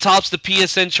CD tops the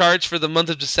PSN charts for the month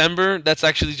of December. That's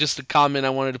actually just a comment I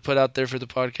wanted to put out there for the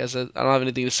podcast. I don't have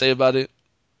anything to say about it.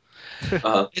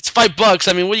 Uh-huh. It's $5.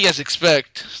 I mean, what do you guys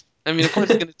expect? I mean, of course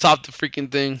it's gonna top the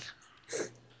freaking thing.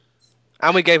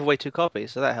 And we gave away 2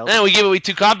 copies, so that And helps. we gave away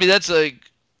 2 copies. That's like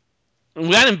I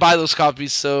didn't buy those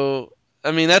copies, so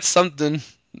I mean that's something.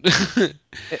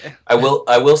 I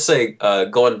will say,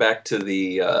 going back to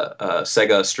the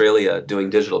Sega Australia doing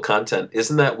digital content,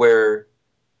 isn't that where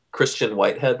Christian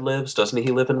Whitehead lives? Doesn't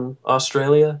he live in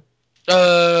Australia?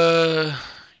 uh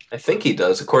I think he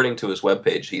does. According to his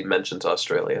webpage, he mentions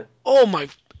Australia. oh my.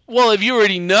 Well, if you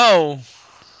already know,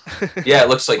 Yeah, it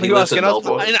looks like What are he you lives asking in us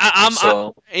for? Melbourne. I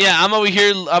So, yeah, I'm over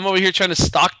here. I'm over here trying to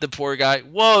stalk the poor guy.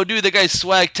 Whoa, dude, that guy's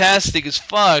swag-tastic as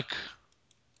fuck.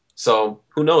 so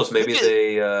who knows? Look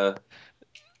at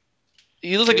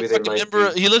he looks like a Maybe they fucking might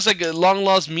member. be. He looks like a long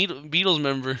lost Beatles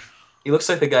member. He looks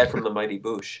like the guy from the Mighty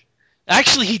Boosh.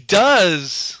 Actually, he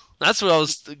does. That's what I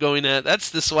was going at.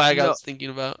 That's the swag I No, was thinking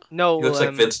about. He Noel, looks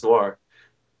like Vince Noir.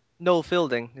 Noel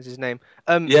Fielding is his name.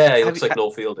 Yeah, he looks like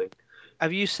Noel Fielding.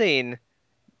 Have you seen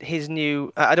his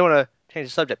new? I don't want to change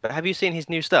the subject, but have you seen his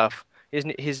new stuff?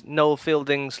 His Noel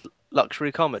Fielding's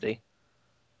luxury comedy.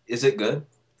 Is it good?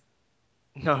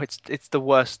 No, it's the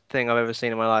worst thing I've ever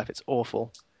seen in my life. It's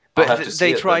awful. I'll But have to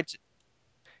see it then.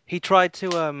 he tried to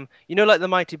like the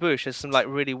Mighty Boosh has some like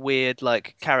really weird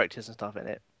like characters and stuff in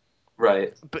it.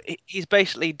 Right. But he's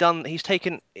basically done. He's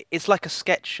taken. It's like a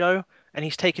sketch show, and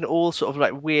he's taken all sort of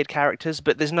like weird characters,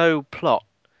 but there's no plot.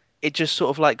 It just sort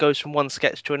of like goes from one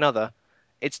sketch to another.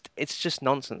 It's just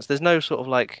nonsense. There's no sort of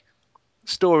like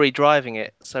story driving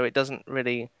it, so it doesn't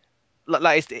really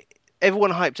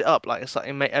everyone hyped it up like it's like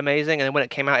amazing, and then when it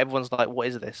came out, everyone's like, "What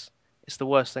is this?" It's the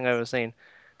worst thing I've ever seen.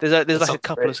 There's That like a sounds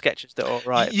couple of great. sketches that are all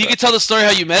right, You but could tell the story how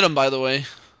you met him, by the way.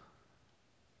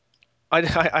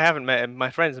 I haven't met him. My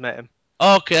friends met him.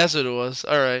 Oh, okay, that's what it was.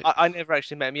 All right. I never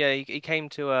actually met him. Yeah, he came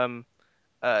to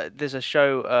there's a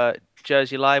show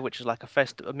Jersey Live, which is like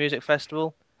a music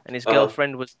festival, and his Uh-huh.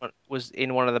 girlfriend was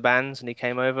in one of the bands, and he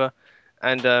came over.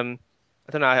 and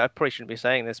I don't know. I probably shouldn't be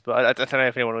saying this, but I don't know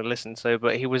if anyone would listen. So,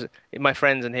 but my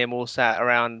friends and him all sat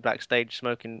around backstage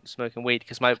smoking weed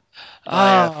because my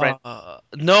friend.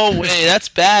 No way. That's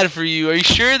bad for you. Are you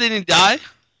sure they didn't die?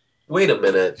 Wait a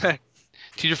minute.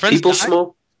 Did your friends People die?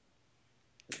 smoke.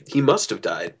 He must have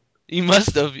died. He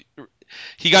must have.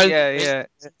 He got into Yeah, gangs yeah,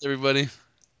 with everybody.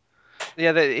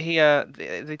 yeah.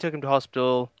 They took him to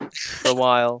hospital for a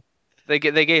while. They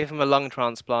gave him a lung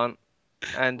transplant,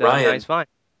 and now he's Ryan, fine.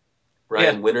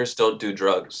 Yeah. Ryan, winners don't do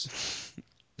drugs.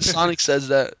 Sonic says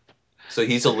that. So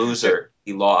he's a loser.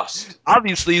 He lost.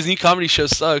 Obviously, his new comedy show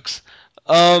sucks.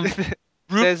 Um,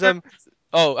 There's Rupert.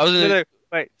 Oh, I was no, gonna. no,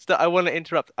 wait. I want to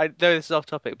interrupt. I know this is off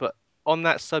topic, but on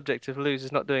that subject of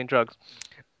losers not doing drugs,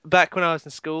 back when I was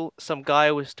in school, some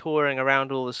guy was touring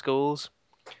around all the schools.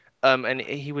 And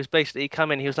he was basically he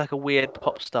come in. He was like a weird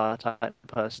pop star type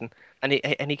person, and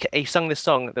he sung this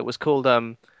song that was called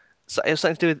so it was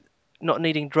something to do with not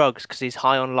needing drugs because he's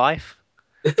high on life,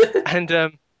 and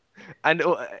and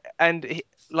uh,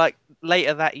 like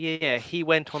later that year he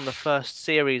went on the first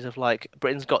series of like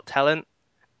Britain's Got Talent,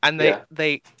 and Yeah,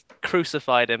 they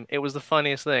crucified him. It was the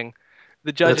funniest thing.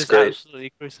 The that's judges great.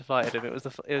 absolutely crucified him. It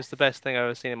was the best thing I've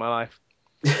ever seen in my life.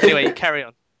 Anyway, you carry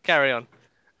on.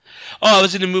 Oh, I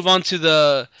was gonna move on to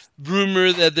the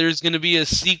rumor that there's gonna be a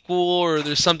sequel or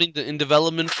there's something in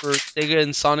development for Sega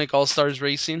and Sonic All Stars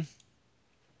Racing.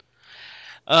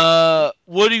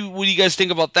 What do you guys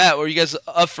think about that? Are you guys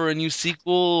up for a new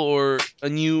sequel or a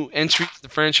new entry to the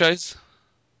franchise?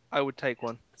 I would take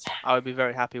one. I would be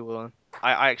very happy with one.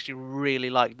 I actually really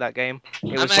liked that game.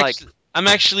 It I'm was like, actually I'm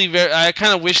actually very I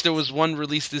kind of wish there was one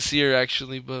released this year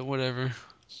actually, but whatever.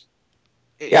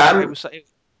 Yeah, it I'm. was.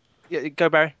 Yeah, go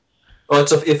Barry. Well,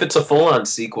 if it's a full-on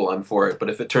sequel, I'm for it. But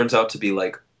if it turns out to be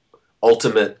like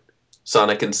Ultimate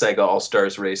Sonic and Sega All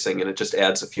Stars Racing, and it just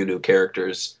adds a few new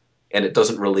characters, and it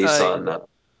doesn't release Uh, on,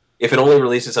 if it only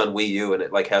releases on Wii U, and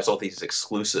it like has all these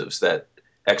exclusives that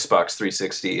Xbox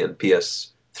 360 and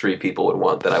PS3 people would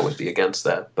want, then I would be against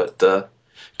that. But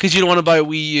Because you don't want to buy a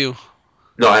Wii U.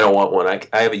 no, I don't want one.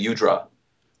 I have a U-Draw.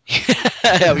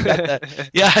 Yeah, we got that.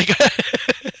 Yeah, I got.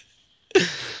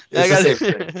 I It's the got same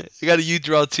thing. I got a U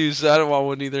draw too, so I don't want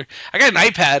one either. I got an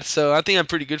iPad, so I think I'm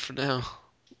pretty good for now.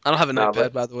 I don't have an No,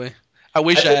 iPad, but by the way. I I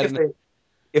wish I think had an.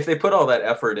 if they put all that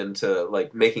effort into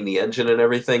like making the engine and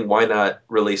everything, why not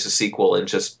release a sequel and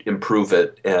just improve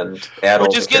it and add Or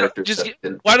all the characters just that get.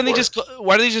 didn't Why don't they before? just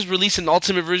release an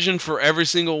ultimate version for every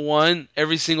single one,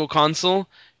 every single console,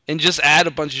 and just add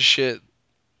a bunch of shit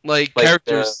like Like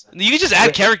characters. You can just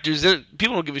add like characters.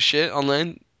 People don't give a shit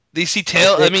online. They see like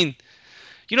tail. I they mean,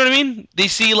 you know what I mean? They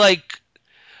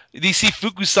see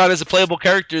Fukusan as a playable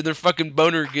character. Their fucking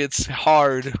boner gets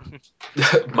hard.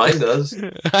 mine does.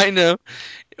 I know.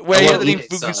 When I I hear love the name Ine-san.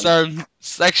 Fukusan,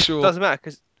 sexual. Doesn't matter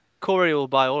because Corey will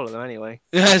buy all of them anyway.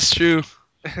 Yeah, that's true.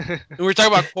 And we're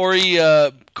talking about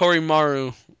Corey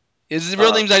Maru. His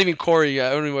real Uh, name's not even Corey.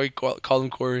 I don't know why you call him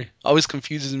Corey. Always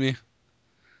confuses me.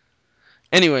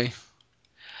 Anyway,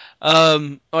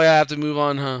 oh yeah, I have to move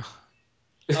on, huh?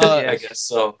 Uh, I Yes, guess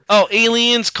so. oh,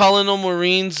 Aliens Colonial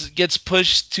Marines gets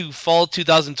pushed to fall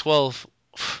 2012.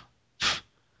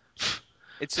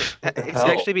 it's What the it's hell?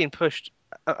 actually been pushed.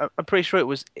 I'm pretty sure it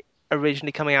was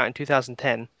originally coming out in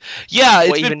 2010 Yeah,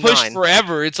 or it's been even pushed nine.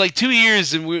 forever. It's like 2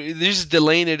 years, and they're just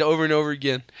delaying it over and over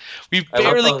again. We I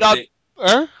love barely how got. they.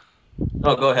 Huh?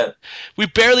 Oh, go ahead. We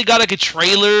barely got like a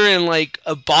trailer and like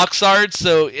a box art,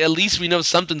 so at least we know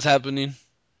something's happening.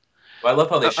 I love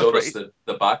how they I'm showed us pretty.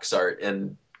 the box art,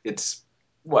 and it's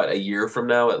what, a year from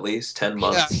now at least, Yeah. ten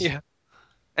months. Yeah,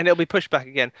 and it'll be pushed back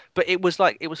again. But it was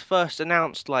first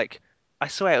announced like I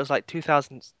swear it was like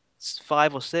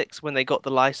 2005 or six when they got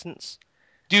the license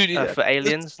Dude, for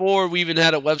Aliens. before we even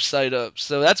had a website up,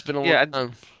 so that's been a long Yeah, and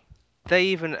time.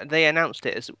 they announced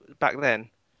it as back then,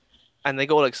 and they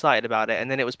got all excited about it,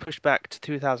 and then it was pushed back to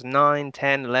 2009,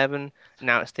 10, 11.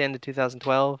 Now it's the end of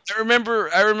 2012.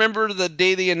 I remember the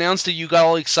day they announced it, you got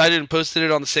all excited and posted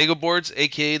it on the Sega boards,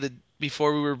 aka the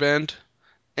before we were banned.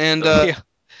 And Yeah,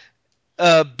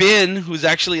 Ben, who's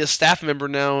actually a staff member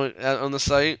now on the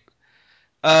site,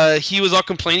 he was all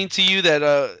complaining to you that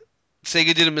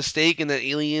Sega did a mistake and that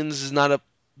Aliens is not a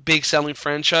big selling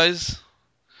franchise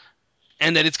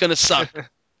and that it's gonna suck.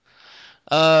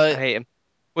 Uh, I hate him.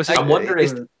 Was I, I'm it?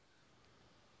 Is wondering.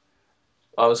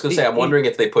 I was gonna say, I'm he? wondering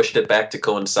if they pushed it back to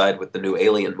coincide with the new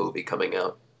Alien movie coming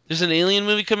out. there's an Alien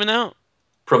movie coming out.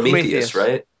 Prometheus, Prometheus.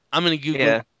 right? I'm gonna Google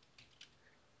Yeah. it.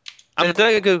 No, I'm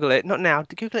don't Google it. Not now.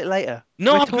 Google it later.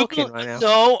 no, We're I'm talking Googling. right now.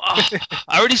 No,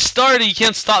 I already started. You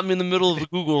can't stop me in the middle of a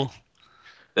Google.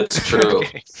 That's true.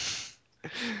 Okay.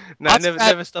 No, Lots of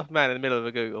never stop a man in the middle of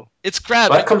a Google. It's Well,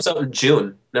 crab. that comes out in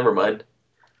June. Never mind.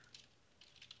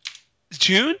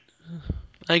 June?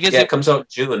 I guess Yeah, it. it comes out in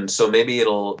June, so maybe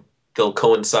they'll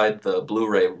coincide the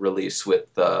Blu-ray release with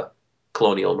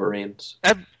Colonial Marines.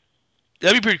 That'd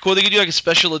be pretty cool. They could do like a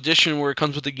special edition where it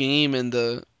comes with the game and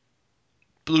the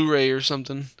Blu-ray or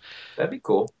something. That'd be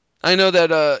cool. I know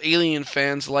that Alien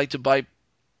fans like to buy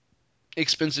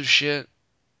expensive shit.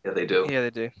 Yeah, they do. Yeah, they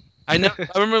do. I know. I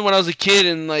remember when I was a kid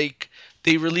and like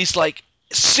they released like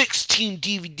 16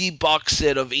 DVD box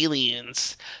set of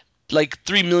Aliens, like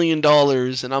 $3 million,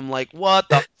 and I'm like, what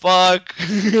the fuck?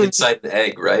 Inside an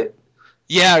egg, right?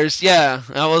 Yeah, yeah.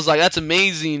 I was like, that's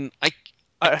amazing. I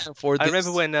I can't afford I remember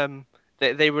this. when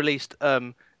they released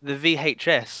the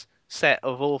VHS set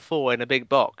of all four in a big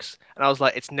box, and I was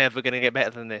like, it's never gonna get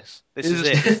better than this. This is It's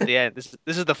it. This is the end.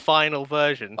 This is the final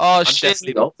version. oh I'm shit. It's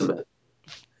the definitely. ultimate.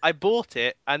 I bought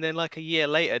it, and then like a year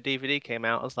later, DVD came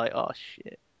out. I was like, oh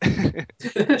shit.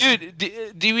 Dude,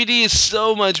 DVD is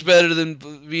so much better than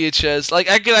VHS. Like,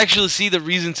 I could actually see the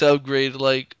reason to upgrade.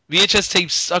 Like, VHS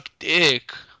tapes suck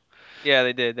dick. Yeah,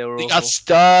 they did. They were They got awful.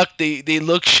 stuck. They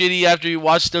look shitty after you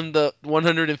watch them the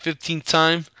 115th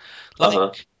time. Like,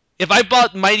 Uh-huh. if I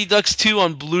bought Mighty Ducks 2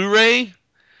 on Blu-ray,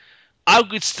 I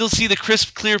could still see the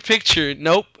crisp, clear picture.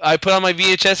 Nope. I put on my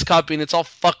VHS copy and it's all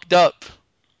fucked up.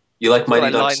 You like It's got Mighty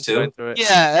like Ducks lines going too? through it.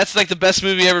 Yeah, that's like the best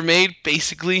movie ever made,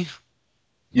 basically.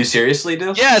 You seriously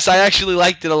do? Yes, I actually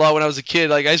liked it a lot when I was a kid.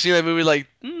 Like, I seen that movie like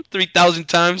 3,000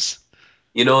 times.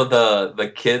 You know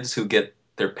the kids who get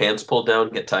their pants pulled down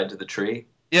get tied to the tree?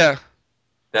 Yeah.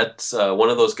 That's one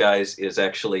of those guys is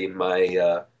actually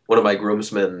my one of my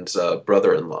groomsmen's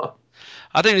brother-in-law.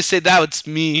 I think they said that was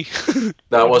me.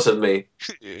 That wasn't me.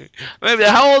 Maybe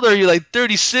how old are you? Like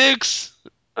 36?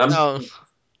 I'm No,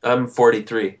 I'm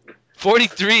 43.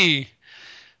 43.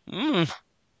 Mm,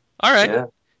 all right. Yeah.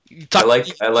 You I talk like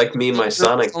I like me and my little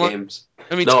girls Sonic a lot. games.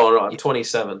 I mean, No, I'm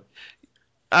 27.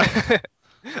 I,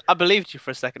 I believed you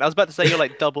for a second. I was about to say you're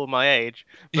like double my age,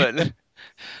 but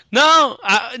no,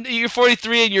 you're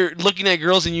 43 and you're looking at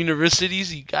girls in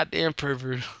universities. You goddamn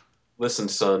pervert. Listen,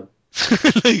 son.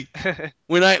 Like,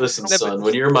 when I Listen, no, but son.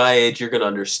 When you're my age, you're gonna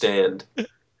understand.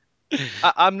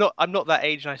 I'm not that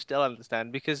age, and I still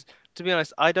understand because to be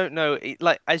honest, I don't know.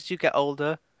 Like as you get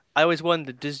older, I always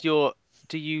wonder: do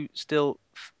you still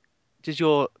does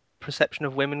your perception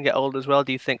of women get older as well?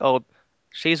 Do you think, oh,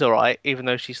 she's all right, even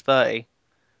though she's 30,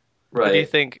 or do you Right.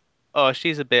 think, oh,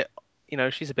 she's a bit,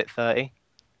 she's a bit 30,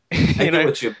 I you get know?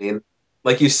 what you mean.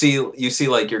 Like you see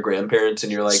like your grandparents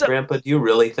and you're like, so "Grandpa, do you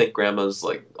really think grandma's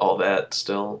like all that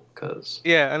still?" Cuz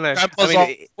Yeah, I know. I grandpa's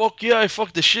mean, all fuck yeah, I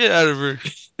fucked the shit out of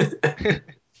her.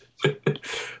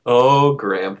 Oh,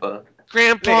 grandpa.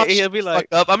 Grandpa, he'll shut be the fuck like,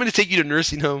 up. I'm gonna take you to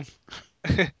nursing home.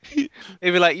 he'll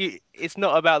be like, you. It's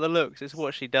not about the looks; it's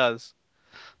what she does.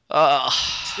 Uh,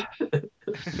 Can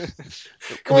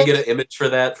we well, get an image for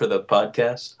that for the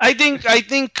podcast? I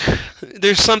think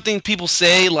there's something people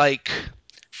say like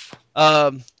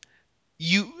um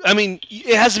I mean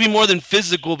it has to be more than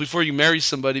physical before you marry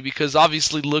somebody because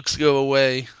obviously looks go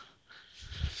away.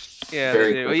 Yeah, they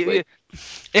Very do. quickly.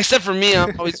 Except for me,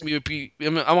 I'm always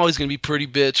gonna be pretty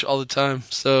bitch all the time.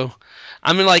 So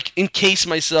I'm gonna like encase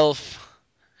myself.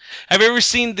 Have you ever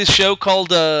seen this show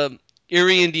called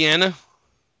Erie, Indiana?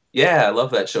 Yeah, I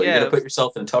love that show. You're gonna Yeah, put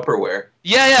yourself in Tupperware.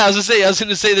 Yeah, yeah. I was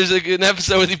gonna say there's like an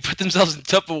episode where they put themselves in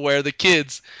Tupperware, the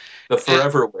kids. The And,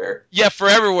 Foreverware. yeah,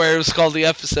 Foreverwhere was called the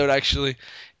episode actually.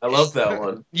 I love that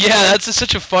one. Yeah, that's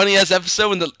such a funny ass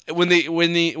episode when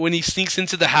he sneaks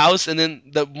into the house and then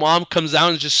the mom comes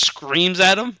out and just screams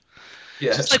at him.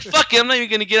 Yeah. She's like, "Fuck it, I'm not even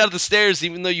gonna get out of the stairs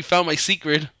even though you found my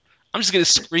secret. I'm just gonna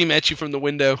scream at you from the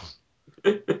window."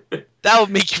 That would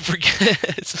make you forget.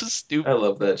 It's so I stupid.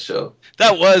 love that show.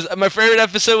 That was my favorite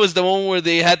episode was the one where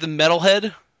they had the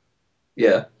metalhead.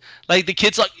 Yeah. Like the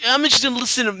kid's like, I'm interested in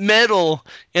listening to metal,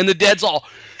 and the dad's all,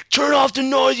 turn off the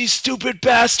noise, you stupid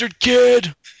bastard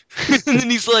kid. And then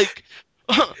he's like,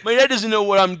 my dad doesn't know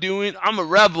what I'm doing. I'm a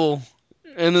rebel.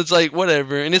 And it's like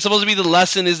whatever. And it's supposed to be the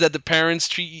lesson is that the parents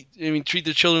treat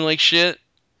their children like shit.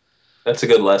 That's a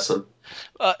good lesson.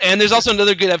 And there's also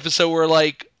another good episode where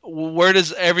like, where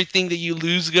does everything that you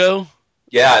lose go?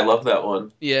 Yeah, I love that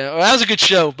one. Yeah, well, that was a good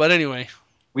show. But anyway,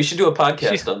 We should do a she,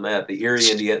 podcast on that. The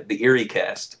Erie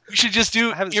cast. we should just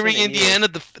do I haven't Erie, seen it in Indiana,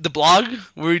 years. the blog,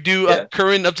 where we do Yeah.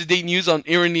 current up to date news on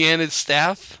Erie, Indiana's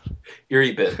staff.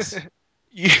 Erie bits.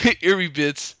 Erie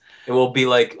bits. It will be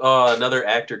like, oh, another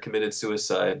actor committed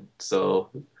suicide. So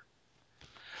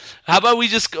How about we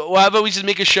just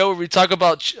make a show where we talk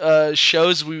about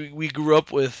shows we grew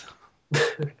up with.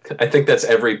 I think that's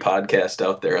every podcast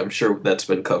out there. I'm sure that's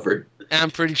been covered.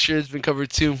 I'm pretty sure it's been covered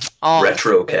too. Oh,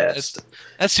 Retrocast.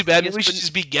 that's too bad. Yes, We but should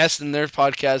just be guests in their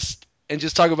podcast and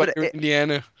just talk about but Air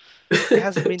Indiana. it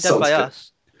hasn't been done Sounds by good.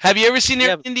 us. Have you ever seen Air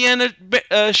Yeah, Indiana,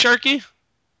 Sharky?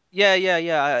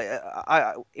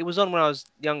 yeah. It was on when I was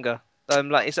younger.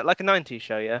 Like is it like a '90s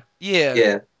show? Yeah. Yeah.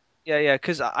 Yeah. Yeah.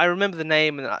 Because I remember the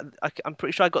name, and I'm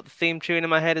pretty sure I got the theme tune in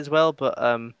my head as well, but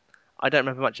I don't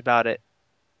remember much about it.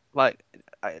 Like,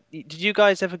 did you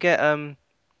guys ever get Round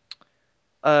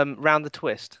the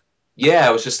Twist? Yeah,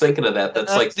 I was just thinking of that.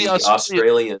 That's like The the Australia.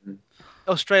 Australian.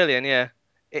 Australian, yeah.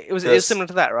 It was The similar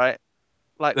to that, right?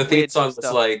 Like the theme weird song was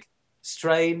stuff. like,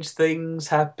 "Strange things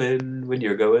happen when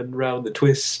you're going round the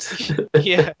twist,"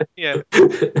 Yeah, yeah,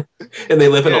 and they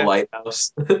live in a yeah,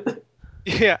 lighthouse.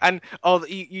 yeah. And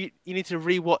you need to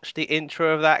rewatch the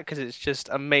intro of that because it's just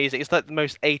amazing. It's like the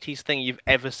most 80s thing you've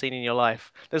ever seen in your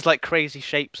life. There's like crazy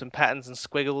shapes and patterns and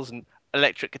squiggles and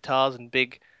electric guitars and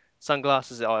big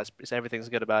sunglasses. Oh, it's everything's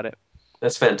good about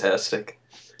That's fantastic.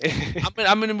 it.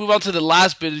 I'm gonna move on to the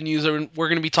last bit of news. We're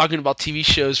gonna be talking about TV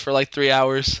shows for like 3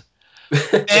 hours.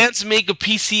 Fans make a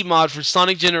PC mod for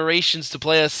Sonic Generations to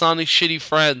play as Sonic's shitty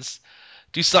friends.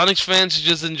 Do Sonic's fans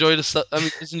just enjoy just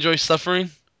enjoy suffering?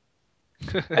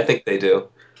 I think they do.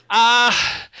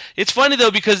 It's funny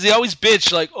though because they always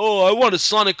bitch like, "Oh, I want a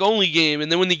Sonic only game,"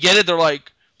 and then when they get it, they're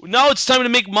like, "Now it's time to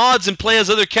make mods and play as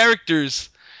other characters."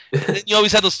 And then you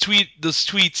always have those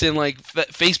tweets and like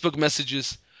Facebook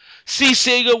messages. See,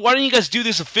 Sega, why don't you guys do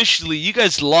this officially? You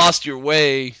guys lost your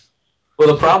way. Well,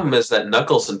 the problem is that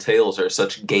Knuckles and Tails are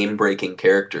such game-breaking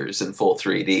characters in full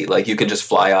 3D. Like you can just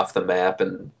fly off the map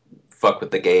and fuck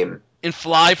with the game. And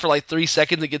fly for like 3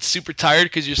 seconds and get super tired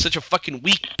because you're such a fucking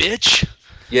weak bitch.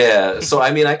 Yeah, so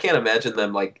I mean, I can't imagine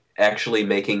them like actually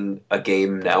making a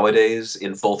game nowadays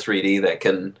in full 3D that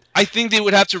can, I think they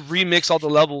would have to remix all the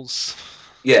levels.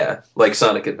 yeah, like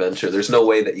Sonic Adventure. There's no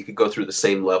way that you could go through the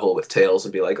same level with Tails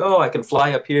and be like, "Oh, I can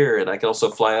fly up here and I can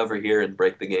also fly over here and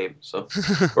break the game." So,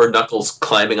 or Knuckles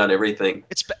climbing on everything.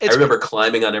 I It's remember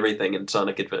climbing on everything in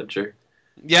Sonic Adventure.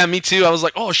 Yeah, me too. I was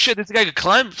like, oh shit, this guy could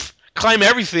climb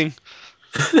everything.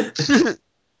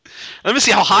 Let me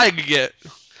see how high I could get.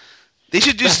 They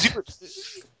should just do.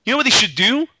 You know what they should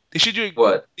do? They should do.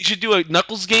 What? They should do a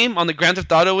Knuckles game on the Grand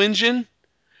Theft Auto engine,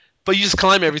 but you just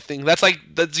climb everything.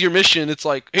 That's your mission. It's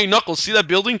like, hey Knuckles, see that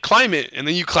building? Climb it, and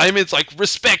then you climb it. It's like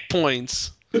respect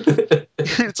points.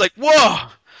 It's like, whoa,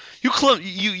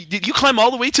 did you climb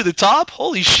all the way to the top?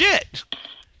 Holy shit,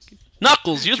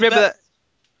 Knuckles, you're Do the you remember best. that?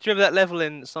 Do you remember that level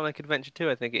in Sonic Adventure 2?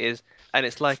 I think it is, and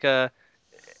it's like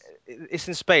it's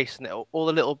in space, and all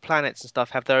the little planets and stuff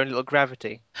have their own little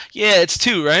gravity. Yeah, it's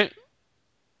two, right?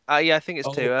 Yeah, I think it's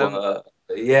Oh,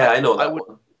 2. yeah, I I know I that would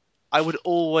one. I would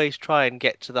always try and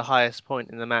get to the highest point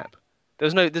in the map.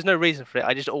 There's no reason for it.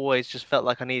 I just always just felt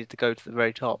like I needed to go to the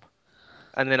very top,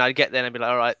 and then I'd get there and I'd be like,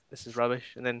 all right, this is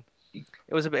rubbish, and then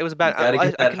it was You about got to get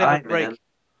I that can never high, man.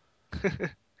 break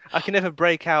I can never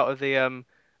break out of the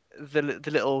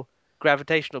little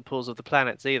gravitational pulls of the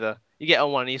planets either. You get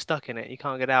on one and you're stuck in it. You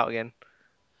can't get out again.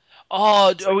 Oh,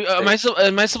 It's like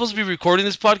am I supposed to be recording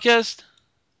this podcast?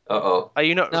 uh-oh. Are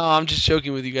you not? No, I'm just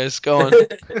joking with you guys. Go on.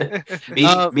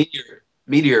 Um,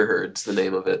 Meteor Herd's the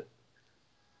name of it.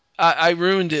 I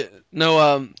ruined it.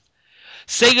 No,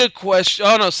 Sega question.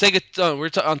 Oh no, Sega.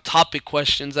 Oh, on topic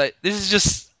questions. This is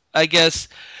just, I guess,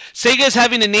 Sega is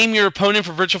having to name your opponent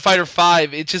for Virtua Fighter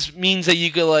 5. It just means that you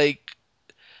could like,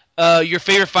 your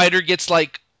favorite fighter gets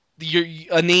like your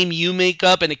a name you make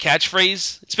up and a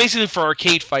catchphrase. It's basically for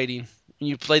arcade fighting when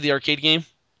you play the arcade game.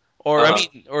 Or I Uh-huh.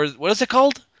 mean, or what is it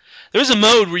called? There's a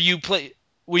mode where you play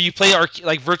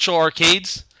like virtual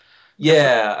arcades. Yeah,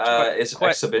 Yeah, like is it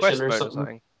Exhibition quest or mode or something?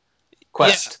 something. Yeah,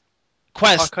 Quest.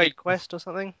 Quest. Arcade quest or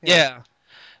something. Yeah. Yeah. I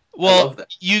Well, love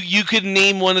that. you could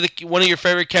name one of your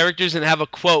favorite characters and have a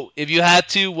quote. If you had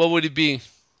to, what would it be?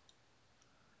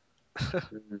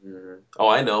 Oh,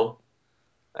 I know.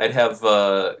 I'd have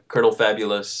Colonel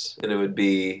Fabulous, and it would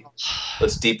be,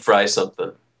 let's deep fry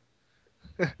something.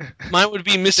 Mine would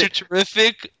be Just Mr. it.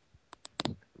 Terrific.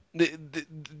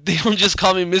 They don't just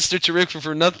call me Mr. Terrific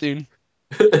for nothing.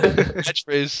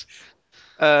 Catchphrase.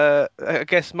 I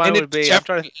guess mine And would be. I'm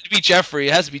trying It'd be Jeffrey.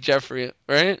 It has to be Jeffrey,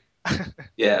 right? to.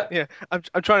 Yeah. Yeah, I'm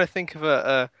trying to think of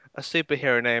a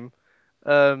superhero name.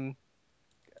 Um,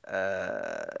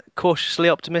 cautiously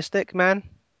optimistic man,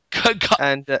 God,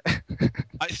 and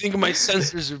I think my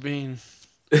sensors are being.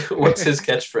 What's his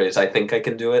catchphrase? I think I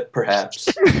can do it, perhaps.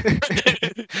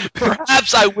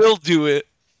 Perhaps I will do it.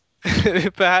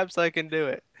 perhaps I can do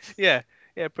it. Yeah,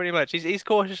 yeah, pretty much. He's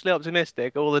cautiously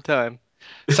optimistic all the time.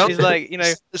 Sounds He's like,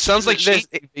 it sounds like there's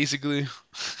Shane, basically.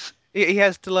 he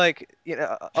has to like,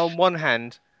 on one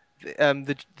hand,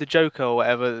 the Joker or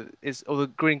whatever is, or the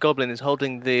Green Goblin is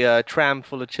holding the tram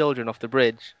full of children off the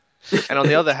bridge, and on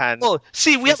the other hand, Oh,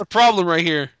 see, we have there's a problem right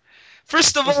here.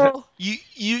 First of what's that? all,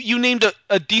 you named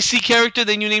a DC character,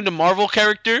 then you named a Marvel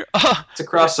character. It's a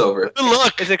crossover. Good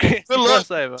luck. It's a Good luck.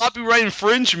 crossover. Copyright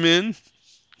infringement.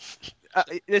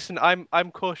 Listen,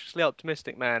 I'm cautiously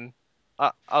optimistic, man.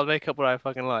 I'll make up what I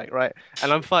fucking like, right?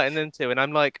 And I'm fighting them too, and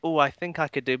I'm like, oh, I think I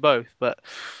could do both, but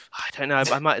I don't know.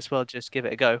 I might as well just give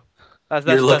it a go. You're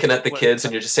That's looking at the what it's kids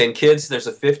and like. you're just saying, kids, there's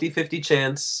a 50-50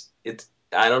 chance. It's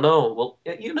I don't know. Well,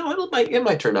 it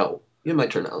might turn out. It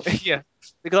might turn out. Yeah,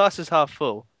 the glass is half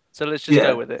full, so let's just go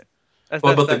Yeah. with it.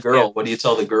 What about the That's yeah. girl? What do you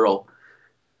tell the girl?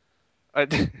 I,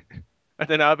 I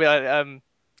don't know. I'll be like,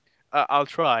 I'll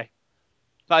try.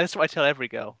 Like, that's what I tell every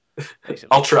girl, I'll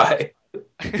basically. try.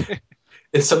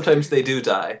 And sometimes they do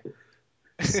die.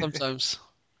 Sometimes.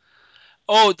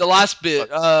 Oh, the last bit.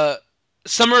 But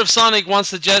Summer of Sonic wants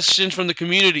suggestions from the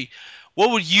community.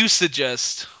 What would you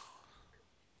suggest?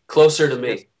 Closer to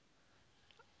suggest, me.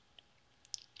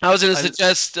 I was gonna I,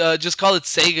 suggest just call it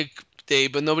Sega Day,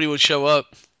 but nobody would show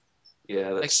up. Yeah,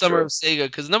 Like that's Summer of true. Sega,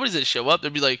 because nobody's gonna show up.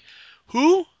 They'd be like,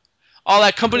 "Who? All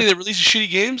that company that releases shitty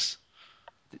games?"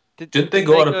 Didn't they didn't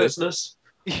go they out of go? business?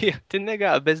 Yeah, didn't they go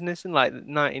out of business in like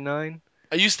 '99?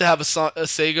 I used to have a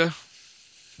Sega.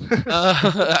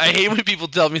 I hate when people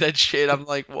tell me that shit. I'm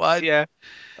like, what? Yeah.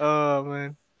 Oh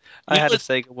man, I You know had a what?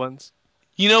 Sega once.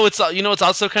 You know what's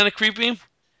also kind of creepy?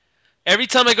 Every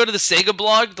time I go to the Sega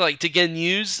blog, like to get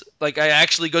news, like I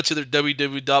actually go to their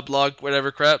www.blog,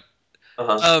 whatever crap.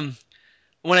 Uh-huh. Um,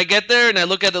 when I get there and I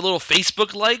look at the little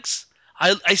Facebook likes,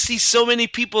 I see so many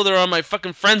people that are on my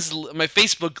fucking my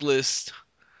Facebook list,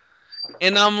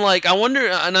 and I'm like, I wonder,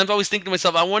 and I'm always thinking to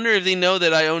myself, I wonder if they know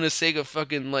that I own a Sega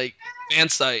fucking like fan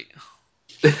site,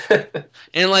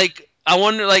 and like I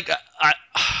wonder, like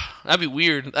that'd be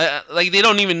weird. Like they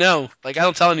don't even know. Like I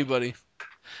don't tell anybody.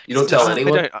 You don't tell Cause, I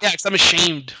anyone? don't. yeah, cause I'm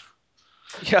ashamed.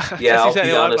 Yeah, Yeah, that's I'll exactly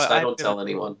be what I'm honest, like. I I don't never. tell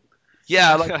anyone.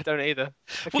 Yeah, like I don't either. I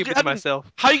what keep could it to happen?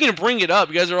 myself. How are you gonna bring it up?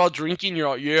 You guys are all drinking. You're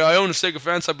all, yeah, I own a Sega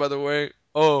fan site, by the way.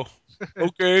 Oh,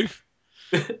 okay.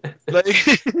 Like,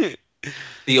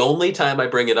 The only time I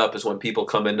bring it up is when people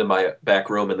come into my back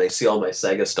room and they see all my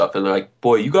Sega stuff and they're like,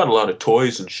 "Boy, you got a lot of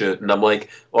toys and shit." And I'm like,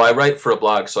 "Well, I write for a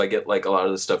blog, so I get like a lot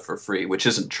of the stuff for free," which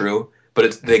isn't true.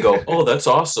 But they go, "Oh, that's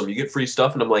awesome. You get free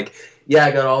stuff." And I'm like, "Yeah,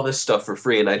 I got all this stuff for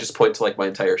free." And I just point to like my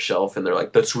entire shelf and they're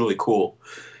like, "That's really cool."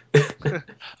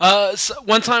 so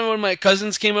one time when my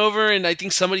cousins came over, and I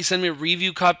think somebody sent me a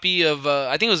review copy of,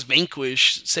 I think it was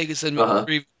Vanquish. Sega sent me a Uh-huh.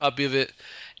 review copy of it,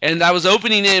 and I was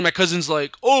opening it, and my cousin's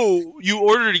like, "Oh, you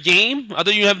ordered a game? I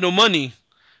thought you have no money."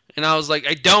 And I was like,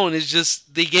 "I don't. It's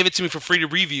just they gave it to me for free to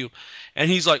review." And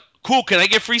he's like, "Cool. Can I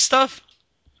get free stuff?"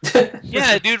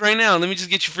 Yeah, dude. Right now, let me just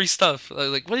get you free stuff. I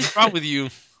was like, what is wrong with you?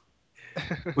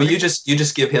 Well, you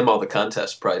just give him all the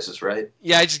contest prizes, right?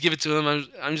 Yeah, I just give it to him.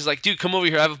 I'm just like, dude, come over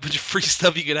here. I have a bunch of free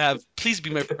stuff you could have. Please be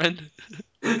my friend.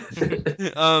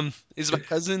 Is my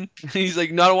cousin. He's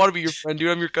like, no, I don't want to be your friend, dude.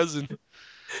 I'm your cousin.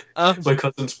 Um, My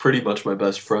cousin's pretty much my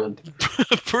best friend.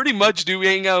 pretty much, dude. We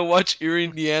hang out and watch Erie,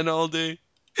 Indiana all day.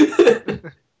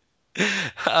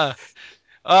 I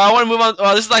want to move on.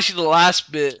 Oh, this is actually the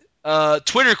last bit.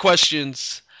 Twitter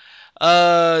questions.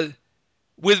 Uh,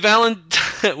 with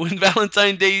with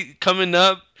Valentine Day coming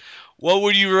up, what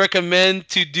would you recommend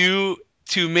to do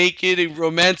to make it a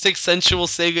romantic, sensual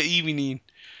Sega evening?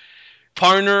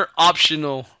 Partner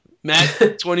optional.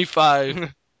 Matt 25. What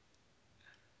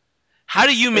How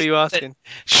do you are make you that? asking?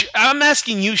 I'm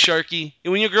asking you, Sharky.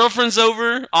 When your girlfriend's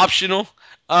over, optional.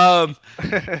 Um,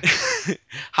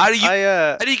 how do you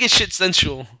I how do you get shit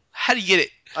sensual? How do you get it?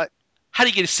 I How do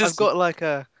you get it I've sizzling? got like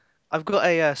a I've got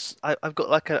a I've got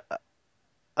like a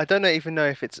I don't know even know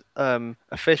if it's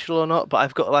official or not, but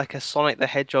I've got like a Sonic the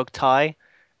Hedgehog tie,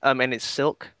 and it's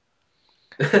silk,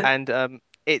 and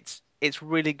it's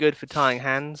really good for tying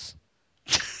hands.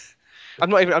 I'm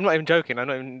not even joking. I'm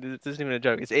not even this isn't even a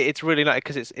joke. It's really nice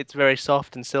because it's very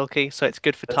soft and silky, so it's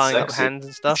good for That's tying up sexy. hands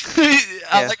and stuff.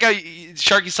 I Yeah. like how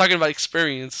Sharky's talking about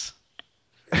experience.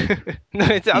 No,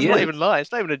 I'm He not is. even lying.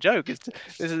 It's not even a joke. It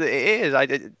is. I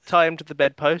tie him to the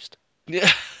bedpost. Yeah.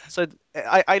 So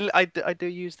I do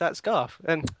use that scarf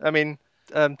and I mean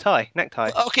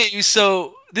necktie. Okay,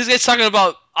 so this guy's talking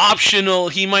about optional.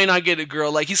 He might not get a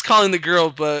girl. Like he's calling the girl,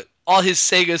 but all his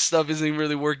Sega stuff isn't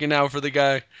really working out for the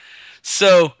guy.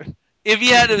 So if he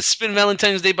had to spend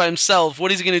Valentine's Day by himself,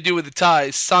 what is he gonna do with the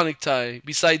tie? Sonic tie.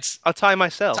 Besides I'll tie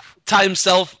myself. tie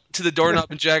himself to the doorknob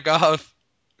and jack off.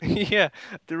 Yeah,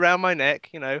 around my neck,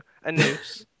 a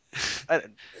noose.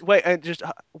 Wait, just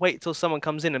wait till someone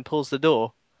comes in and pulls the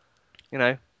door. You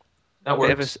know. That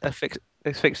Bit of works.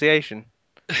 asphyxiation.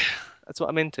 That's what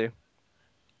I'm into.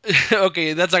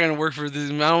 Okay, that's not gonna work for this.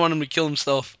 I don't want him to kill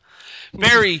himself.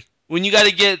 Barry, when you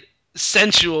gotta get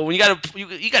sensual, when you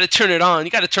gotta turn it on,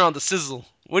 you gotta turn on the sizzle.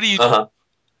 What do you do? Uh-huh.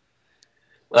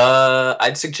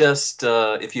 I'd suggest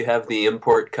if you have the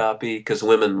import copy, because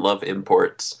women love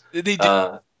imports. They do.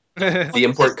 Uh, the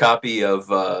import copy of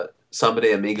Samba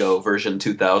de Amigo version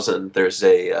 2000. There's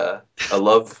a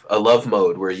love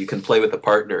mode where you can play with a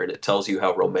partner, and it tells you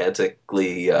how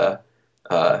romantically uh,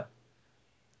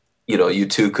 you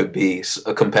two could be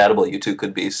compatible. You two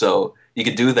could be. So you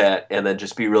could do that, and then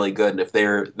just be really good. And if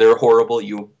they're horrible,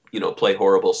 play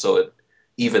horrible, so it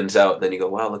evens out. And then you go,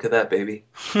 wow, look at that, baby.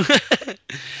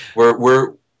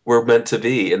 We're meant to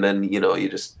be. And then you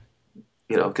just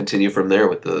continue from there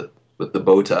with the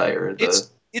bow tie or the.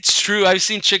 It's true. I've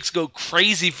seen chicks go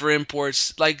crazy for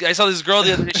imports. Like I saw this girl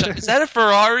the other day. She's like, is that a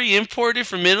Ferrari imported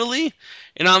from Italy?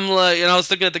 And I'm like, and I was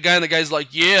looking at the guy, and the guy's like,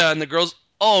 yeah. And the girl's,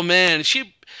 oh man,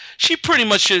 she pretty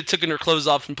much should have taken her clothes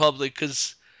off in public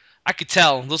because I could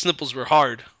tell those nipples were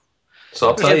hard. So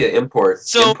I'll tell Yeah. you,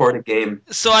 So import a game.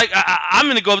 so I'm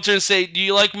gonna go up to her and say, do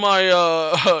you like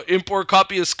my import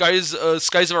copy of Skies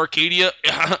of Arcadia?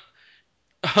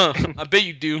 I bet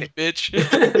you do, bitch.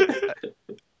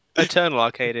 Eternal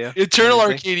Arcadia, Eternal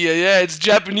obviously. Arcadia, yeah, it's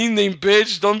Japanese name,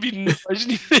 bitch. Don't be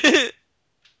questioning it.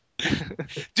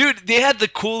 Dude, they had the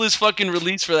coolest fucking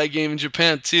release for that game in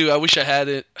Japan too. I wish I had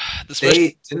it. The special.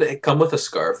 They didn't it come with a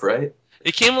scarf, right?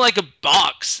 It came in like a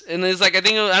box, and it's like I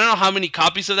don't know how many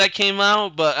copies of that came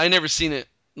out, but I never seen it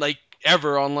like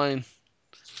ever online.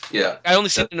 Yeah, I only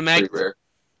seen that's it in a pretty magazine. rare.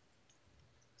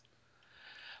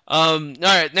 All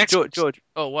right, next. George, George,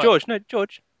 Oh, what? George, no,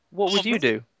 George. What Oh, would you me?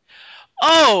 do?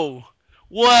 Oh,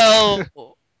 well,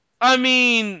 I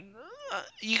mean,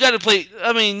 you got to play.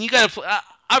 I mean, you got to play.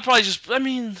 I probably just. I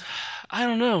mean, I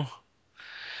don't know.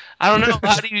 I don't know.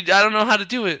 How do you? I don't know how to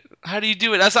do it. How do you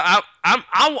do it? That's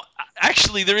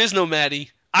actually there is no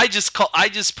Maddie. I just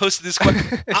posted this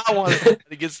question. I want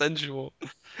to get sensual.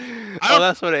 I Oh, don't.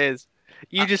 that's what it is. I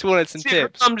You just wanted some see her.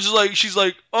 tips. I'm just like she's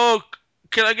like, oh,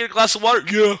 can I get a glass of water?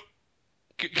 Yeah.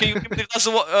 Can you give me the glass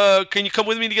of water? Can you come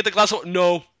with me to get the glass of water?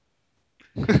 No.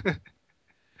 I'm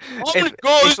gonna if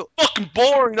go. if It's fucking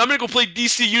boring. I'm gonna go play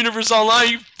DC Universe Online.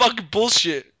 You fucking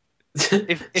bullshit.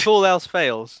 if all else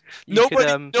fails, you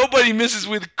could Nobody misses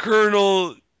with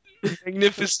Colonel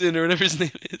Magnificent or whatever his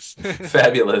name is.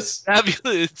 Fabulous.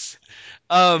 Fabulous.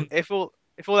 Um, if all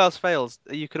else fails,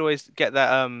 you could always get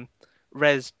that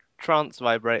res trance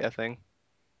vibrator thing.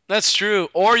 that's true.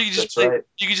 Or That's right.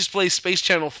 you could just play Space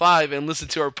Channel 5 and listen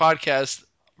to our podcast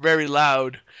very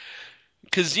loud.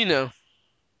 Cause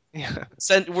Yeah,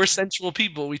 we're sensual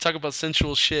people. We talk about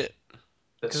sensual shit.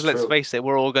 That's because let's true. face it,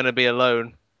 we're all going to be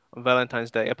alone on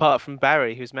Valentine's Day, apart from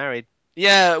Barry, who's married.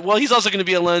 Yeah, well, he's also gonna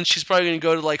be alone. She's probably gonna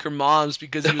go to like her mom's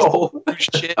because he was No, through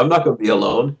shit. I'm not going to be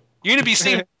alone. You're gonna be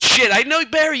saying shit. I know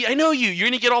Barry. I know you. You're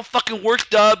gonna get all fucking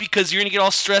worked up because you're gonna get all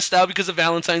stressed out because of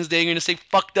Valentine's Day. You're gonna say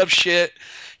fucked up shit.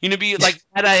 You're gonna be like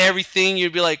mad at everything.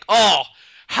 You'd be like, oh,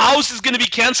 House is gonna be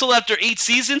canceled after 8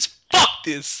 seasons. Fuck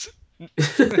this.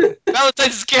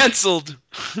 Valentine's is canceled.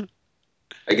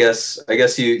 I guess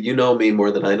you know me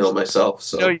more than I know myself,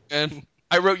 I know so you, man.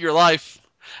 I wrote your life.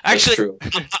 that's Actually,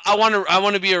 true. I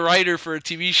want to be a writer for a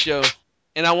TV show,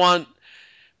 and I want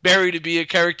Barry to be a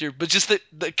character, but just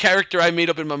the character I made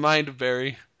up in my mind of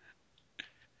Barry, I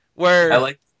where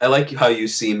like I like how you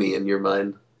see me in your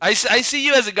mind. I see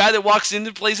you as a guy that walks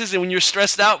into places, and when you're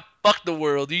stressed out, fuck the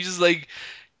world. You just like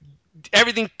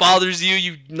everything bothers you.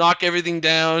 You knock everything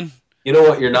down. You know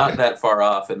what? You're not that far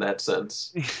off in that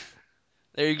sense.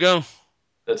 There you go.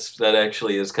 That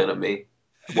actually is kind of me.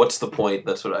 What's the point?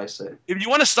 That's what I say. If you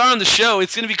want to star on the show,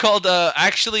 it's gonna be called.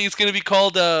 Actually, it's gonna be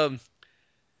called.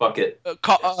 Fuck it.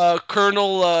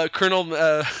 Colonel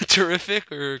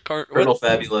Terrific or what? Colonel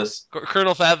Fabulous.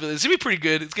 Colonel Fabulous. It's gonna be pretty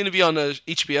good. It's gonna be on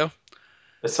HBO.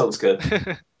 That sounds good.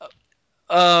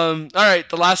 All right.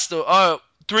 The last.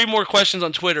 Three more questions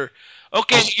on Twitter.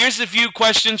 Okay. Here's a few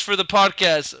questions for the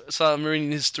podcast. So I'm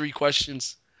reading his three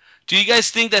questions. Do you guys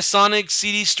think that Sonic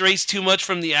CD strays too much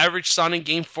from the average Sonic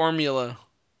game formula?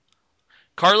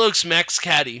 Carlos Max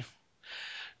Caddy.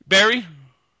 Barry?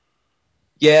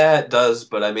 Yeah, it does,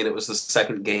 but I mean, it was the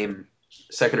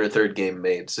second or third game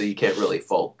made, so you can't really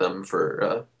fault them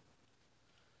for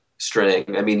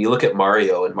straying. I mean, you look at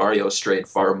Mario, and Mario strayed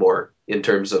far more in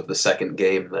terms of the second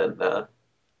game than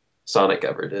Sonic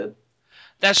ever did.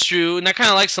 That's true, and I kind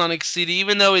of like Sonic CD,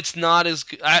 even though it's not as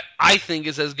I think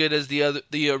it's as good as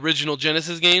the original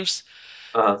Genesis games.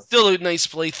 Uh, Still a nice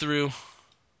playthrough.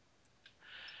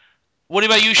 What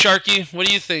about you, Sharky? What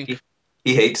do you think?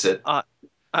 He hates it. Uh,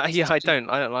 yeah, I don't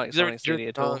like He's already Sonic CD jerking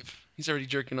at all. off. He's already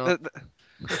jerking off. That-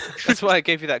 That's why I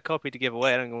gave you that copy to give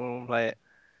away. I don't want to play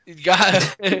God,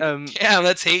 it. damn,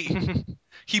 that's hate.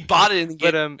 He bought it and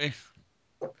gave but it um, away.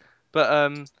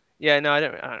 but yeah, no, I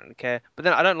don't really care. But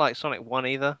then I don't like Sonic One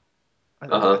either.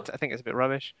 Uh-huh. I think it's a bit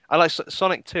rubbish. I like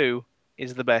Sonic Two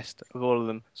is the best of all of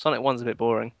them. Sonic One's a bit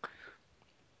boring,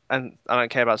 and I don't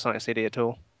care about Sonic CD at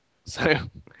all. So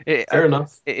it Fair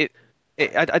enough. it,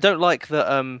 I don't like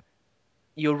that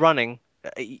you're running.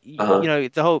 You Uh-huh. know,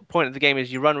 the whole point of the game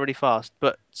is you run really fast,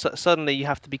 but suddenly you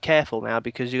have to be careful now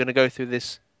because you're going to go through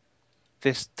this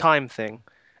time thing,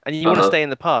 and you want to Uh-huh. stay in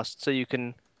the past so you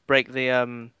can break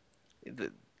the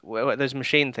those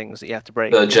machine things that you have to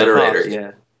break The in the generator, past.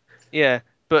 yeah, Yeah,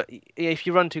 but if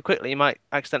you run too quickly, you might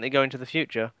accidentally go into the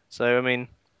future. So I mean,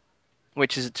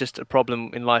 which is just a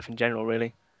problem in life in general,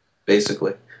 really.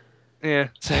 basically. Yeah.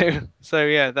 So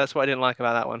yeah, that's what I didn't like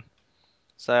about that one.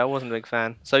 So I wasn't a big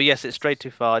fan. So yes, it strayed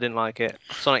too far. I didn't like it.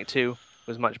 Sonic 2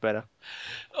 was much better.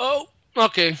 Oh,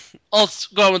 okay. I'll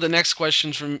go on with the next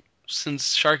question from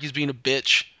since Sharky's being a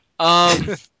bitch. Um,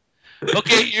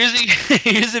 okay.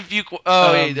 Here's a few.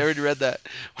 Oh wait, I Um, already read that.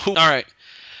 All right.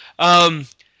 Um,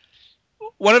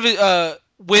 one of it.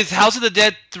 With House of the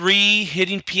Dead 3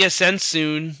 hitting PSN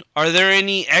soon, are there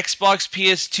any Xbox,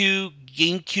 PS2,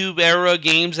 GameCube era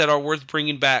games that are worth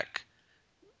bringing back?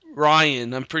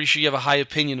 Ryan, I'm pretty sure you have a high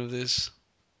opinion of this.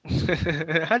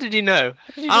 how did you know?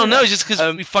 How did you I know don't know, that? just because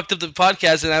Um, we fucked up the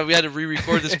podcast and we had to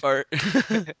re-record this part.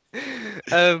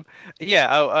 um,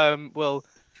 yeah. Well,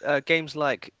 games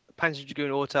like Panzer Dragoon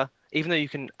Orta, even though you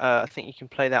can, I think you can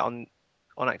play that on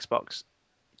Xbox.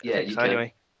 I Yeah, think you so. can.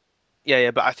 Anyway,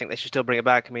 yeah. But I think they should still bring it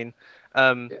back. I mean,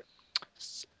 um, Yeah.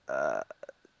 s- uh,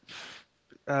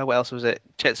 what else was it?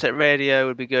 Jet Set Radio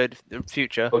would be good. The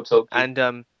future, Otoki,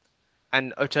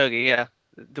 and Otogi, yeah,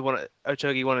 the one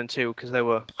Otogi 1 and 2 because they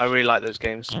were I really like those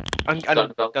games. And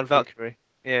Gun Gun Valkyrie. Valkyrie,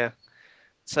 yeah.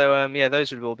 So yeah,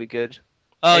 those would all be good.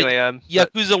 uh, Anyway,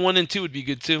 but Yakuza 1 and 2 would be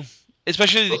good too.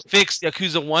 Especially if they Those- fixed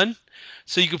Yakuza 1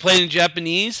 so you could play it in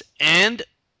Japanese and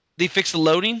they fixed the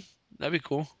loading. That'd be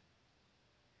cool.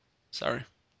 Sorry.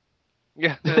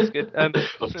 yeah, that's good. I'm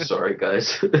sorry, guys.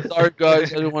 Sorry,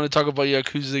 guys. I didn't want to talk about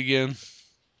Yakuza again.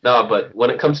 No, but when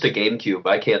it comes to GameCube,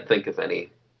 I can't think of any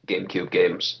GameCube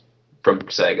games from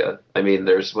Sega. I mean,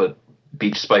 there's what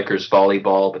Beach Spikers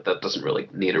Volleyball, but that doesn't really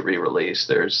need a re-release.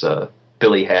 There's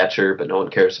Billy Hatcher, but no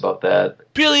one cares about that.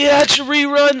 Billy Hatch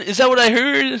rerun? Is that what I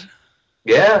heard?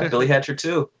 Yeah, Billy Hatcher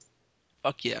 2,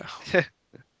 Fuck yeah.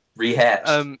 rehatched,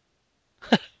 um,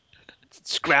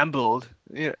 scrambled.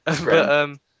 Yeah, but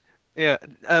scrambled. yeah.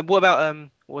 What about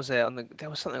what was there on the? There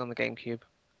was something on the GameCube.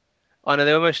 I know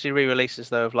they were mostly re-releases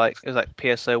though of like it was like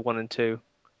PSO 1 and 2,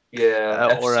 Yeah,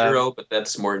 F or Zero, but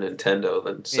that's more Nintendo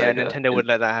than yeah, Sega. Nintendo And would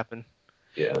let that happen.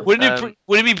 yeah, Wouldn't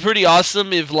it be pretty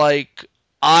awesome if like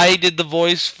I did the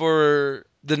voice for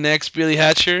the next Billy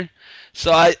Hatcher?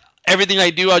 So I everything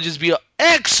I do I'll just be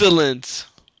excellent.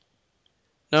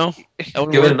 No? That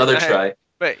wouldn't give it work? another try.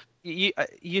 But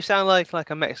you sound like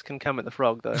a Mexican Kermit the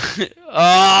Frog though.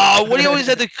 What do you always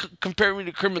have to compare me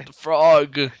to Kermit the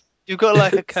Frog? You've got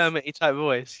like a Kermit type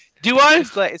voice. Do I?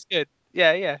 It's good.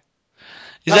 Yeah, yeah.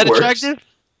 Is That that works. attractive?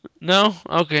 No?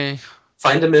 Okay.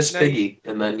 Find a Miss No, Piggy,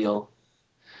 and then you'll.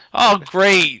 Oh,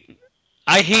 great.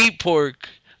 I hate pork.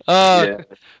 Uh, Yeah, no, you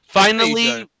Finally,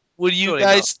 don't. would you Surely not.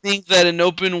 guys think that an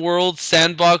open world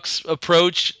sandbox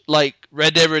approach like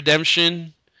Red Dead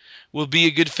Redemption will be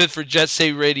a good fit for Jet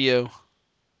Set Radio?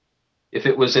 if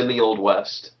it was in the Old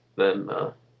West, then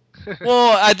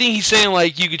Well, I think he's saying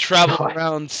like you could no. travel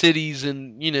around cities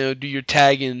and do your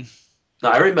tagging. No,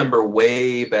 I remember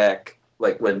way back,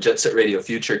 like when Jet Set Radio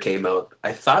Future came out.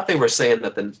 I thought they were saying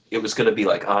that then it was going to be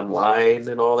like online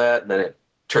and all that, and then it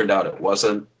turned out it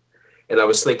wasn't. And I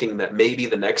was thinking that maybe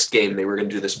the next game they were going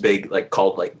to do this big, like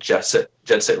called like Jet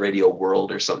Set Radio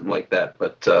World or something like that,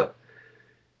 but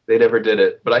they never did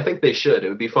it. But I think they should. It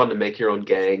would be fun to make your own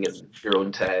gang and your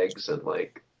own tags and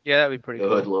like Yeah, that'd be pretty the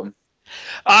cool. hoodlum.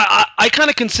 I kind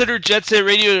of consider Jet Set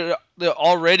Radio to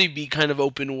already be kind of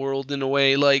open world in a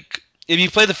way. Like if you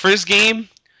play the first game,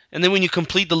 and then when you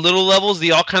complete the little levels,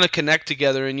 they all kind of connect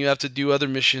together, and you have to do other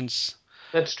missions.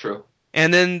 That's true.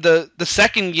 And then the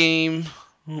second game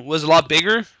was a lot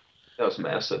bigger. That was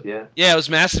massive. Yeah. Yeah, it was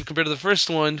massive compared to the first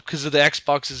one because of the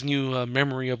Xbox's new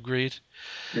memory upgrade.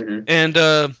 Hmm. And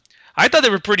I thought they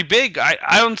were pretty big. I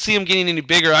don't see them getting any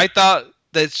bigger. I thought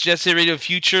that's Jet Set Radio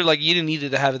Future. Like you didn't need it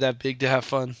to have it that big to have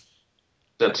fun.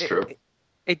 That's It, true. it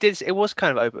it did. It was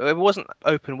kind of open. It wasn't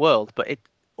open world, but it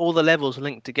all the levels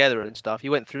linked together and stuff.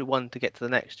 You went through one to get to the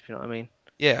next. If you know what I mean.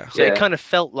 Yeah. So it Yeah. kind of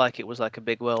felt like it was like a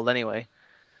big world anyway.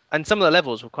 And some of the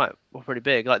levels were pretty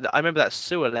big. Like I remember that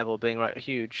sewer level being right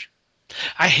huge.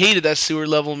 I hated that sewer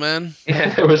level, man.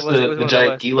 Yeah, There was it the, was the one of the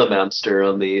giant worst. Gila monster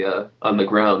on the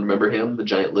ground. Remember him? The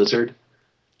giant lizard?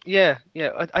 Yeah,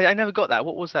 yeah. I never got that.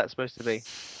 What was that supposed to be?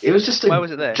 It was just Why a was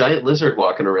it there? giant lizard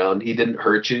walking around. He didn't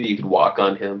hurt you. You could walk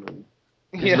on him.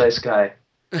 He was a Yeah. nice guy.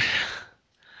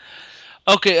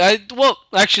 Okay, well,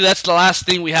 actually, that's the last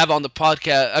thing we have on the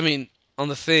podcast. I mean, on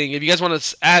the thing. If you guys want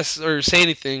to ask or say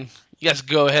anything, you guys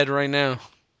go ahead right now.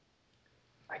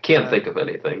 I can't think Um, of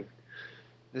anything.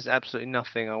 there's absolutely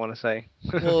nothing I want to say.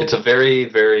 It's Well, a very,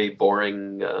 very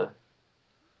boring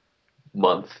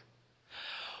month.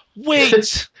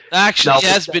 wait. Actually, Now, it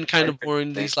has been kind of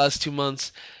boring these last 2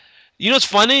 months. You know what's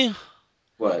funny?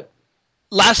 what?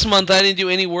 Last month I didn't do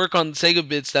any work on Sega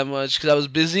Bits that much because I was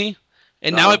busy,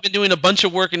 and now Uh, I've been doing a bunch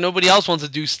of work and nobody else wants to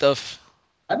do stuff.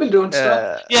 I've been doing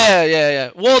stuff. uh, Yeah, yeah, yeah.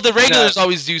 Well, the no, regulars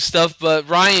always do stuff, but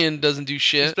Ryan doesn't do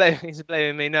shit. he's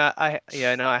blaming me. No,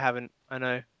 no, I haven't. I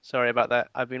know. Sorry about that.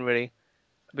 I've been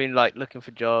like looking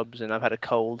for jobs, and I've had a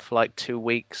cold for like 2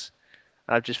 weeks.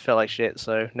 And I've just felt like shit.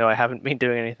 So no, I haven't been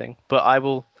doing anything. But I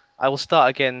will start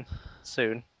again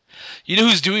soon. You know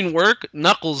who's doing work?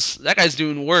 Knuckles. That guy's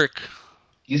doing work.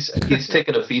 He's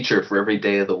taking a feature for every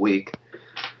day of the week.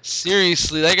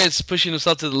 Seriously, that guy's pushing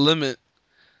himself to the limit.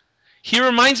 He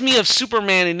reminds me of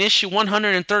Superman in issue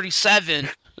 137.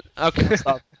 Okay, I'll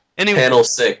stop. Anyway, Panel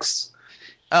 6.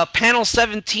 panel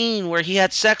 17 where he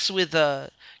had sex with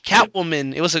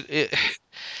Catwoman.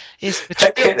 It's That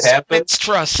betrayal can't of happen. Superman's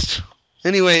trust.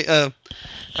 Anyway,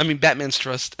 I mean Batman's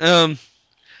trust.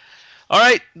 All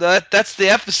right, that's the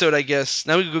episode, I guess.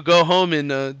 Now we could go home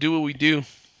and do what we do.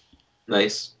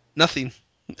 Nice. Nothing.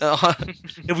 Uh,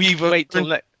 if we've wait till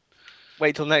ne-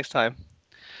 Wait till next time.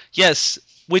 yes.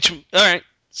 Which all right.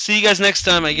 See you guys next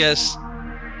time, I guess.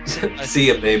 Say bye. See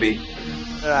ya, maybe.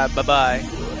 Bye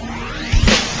bye.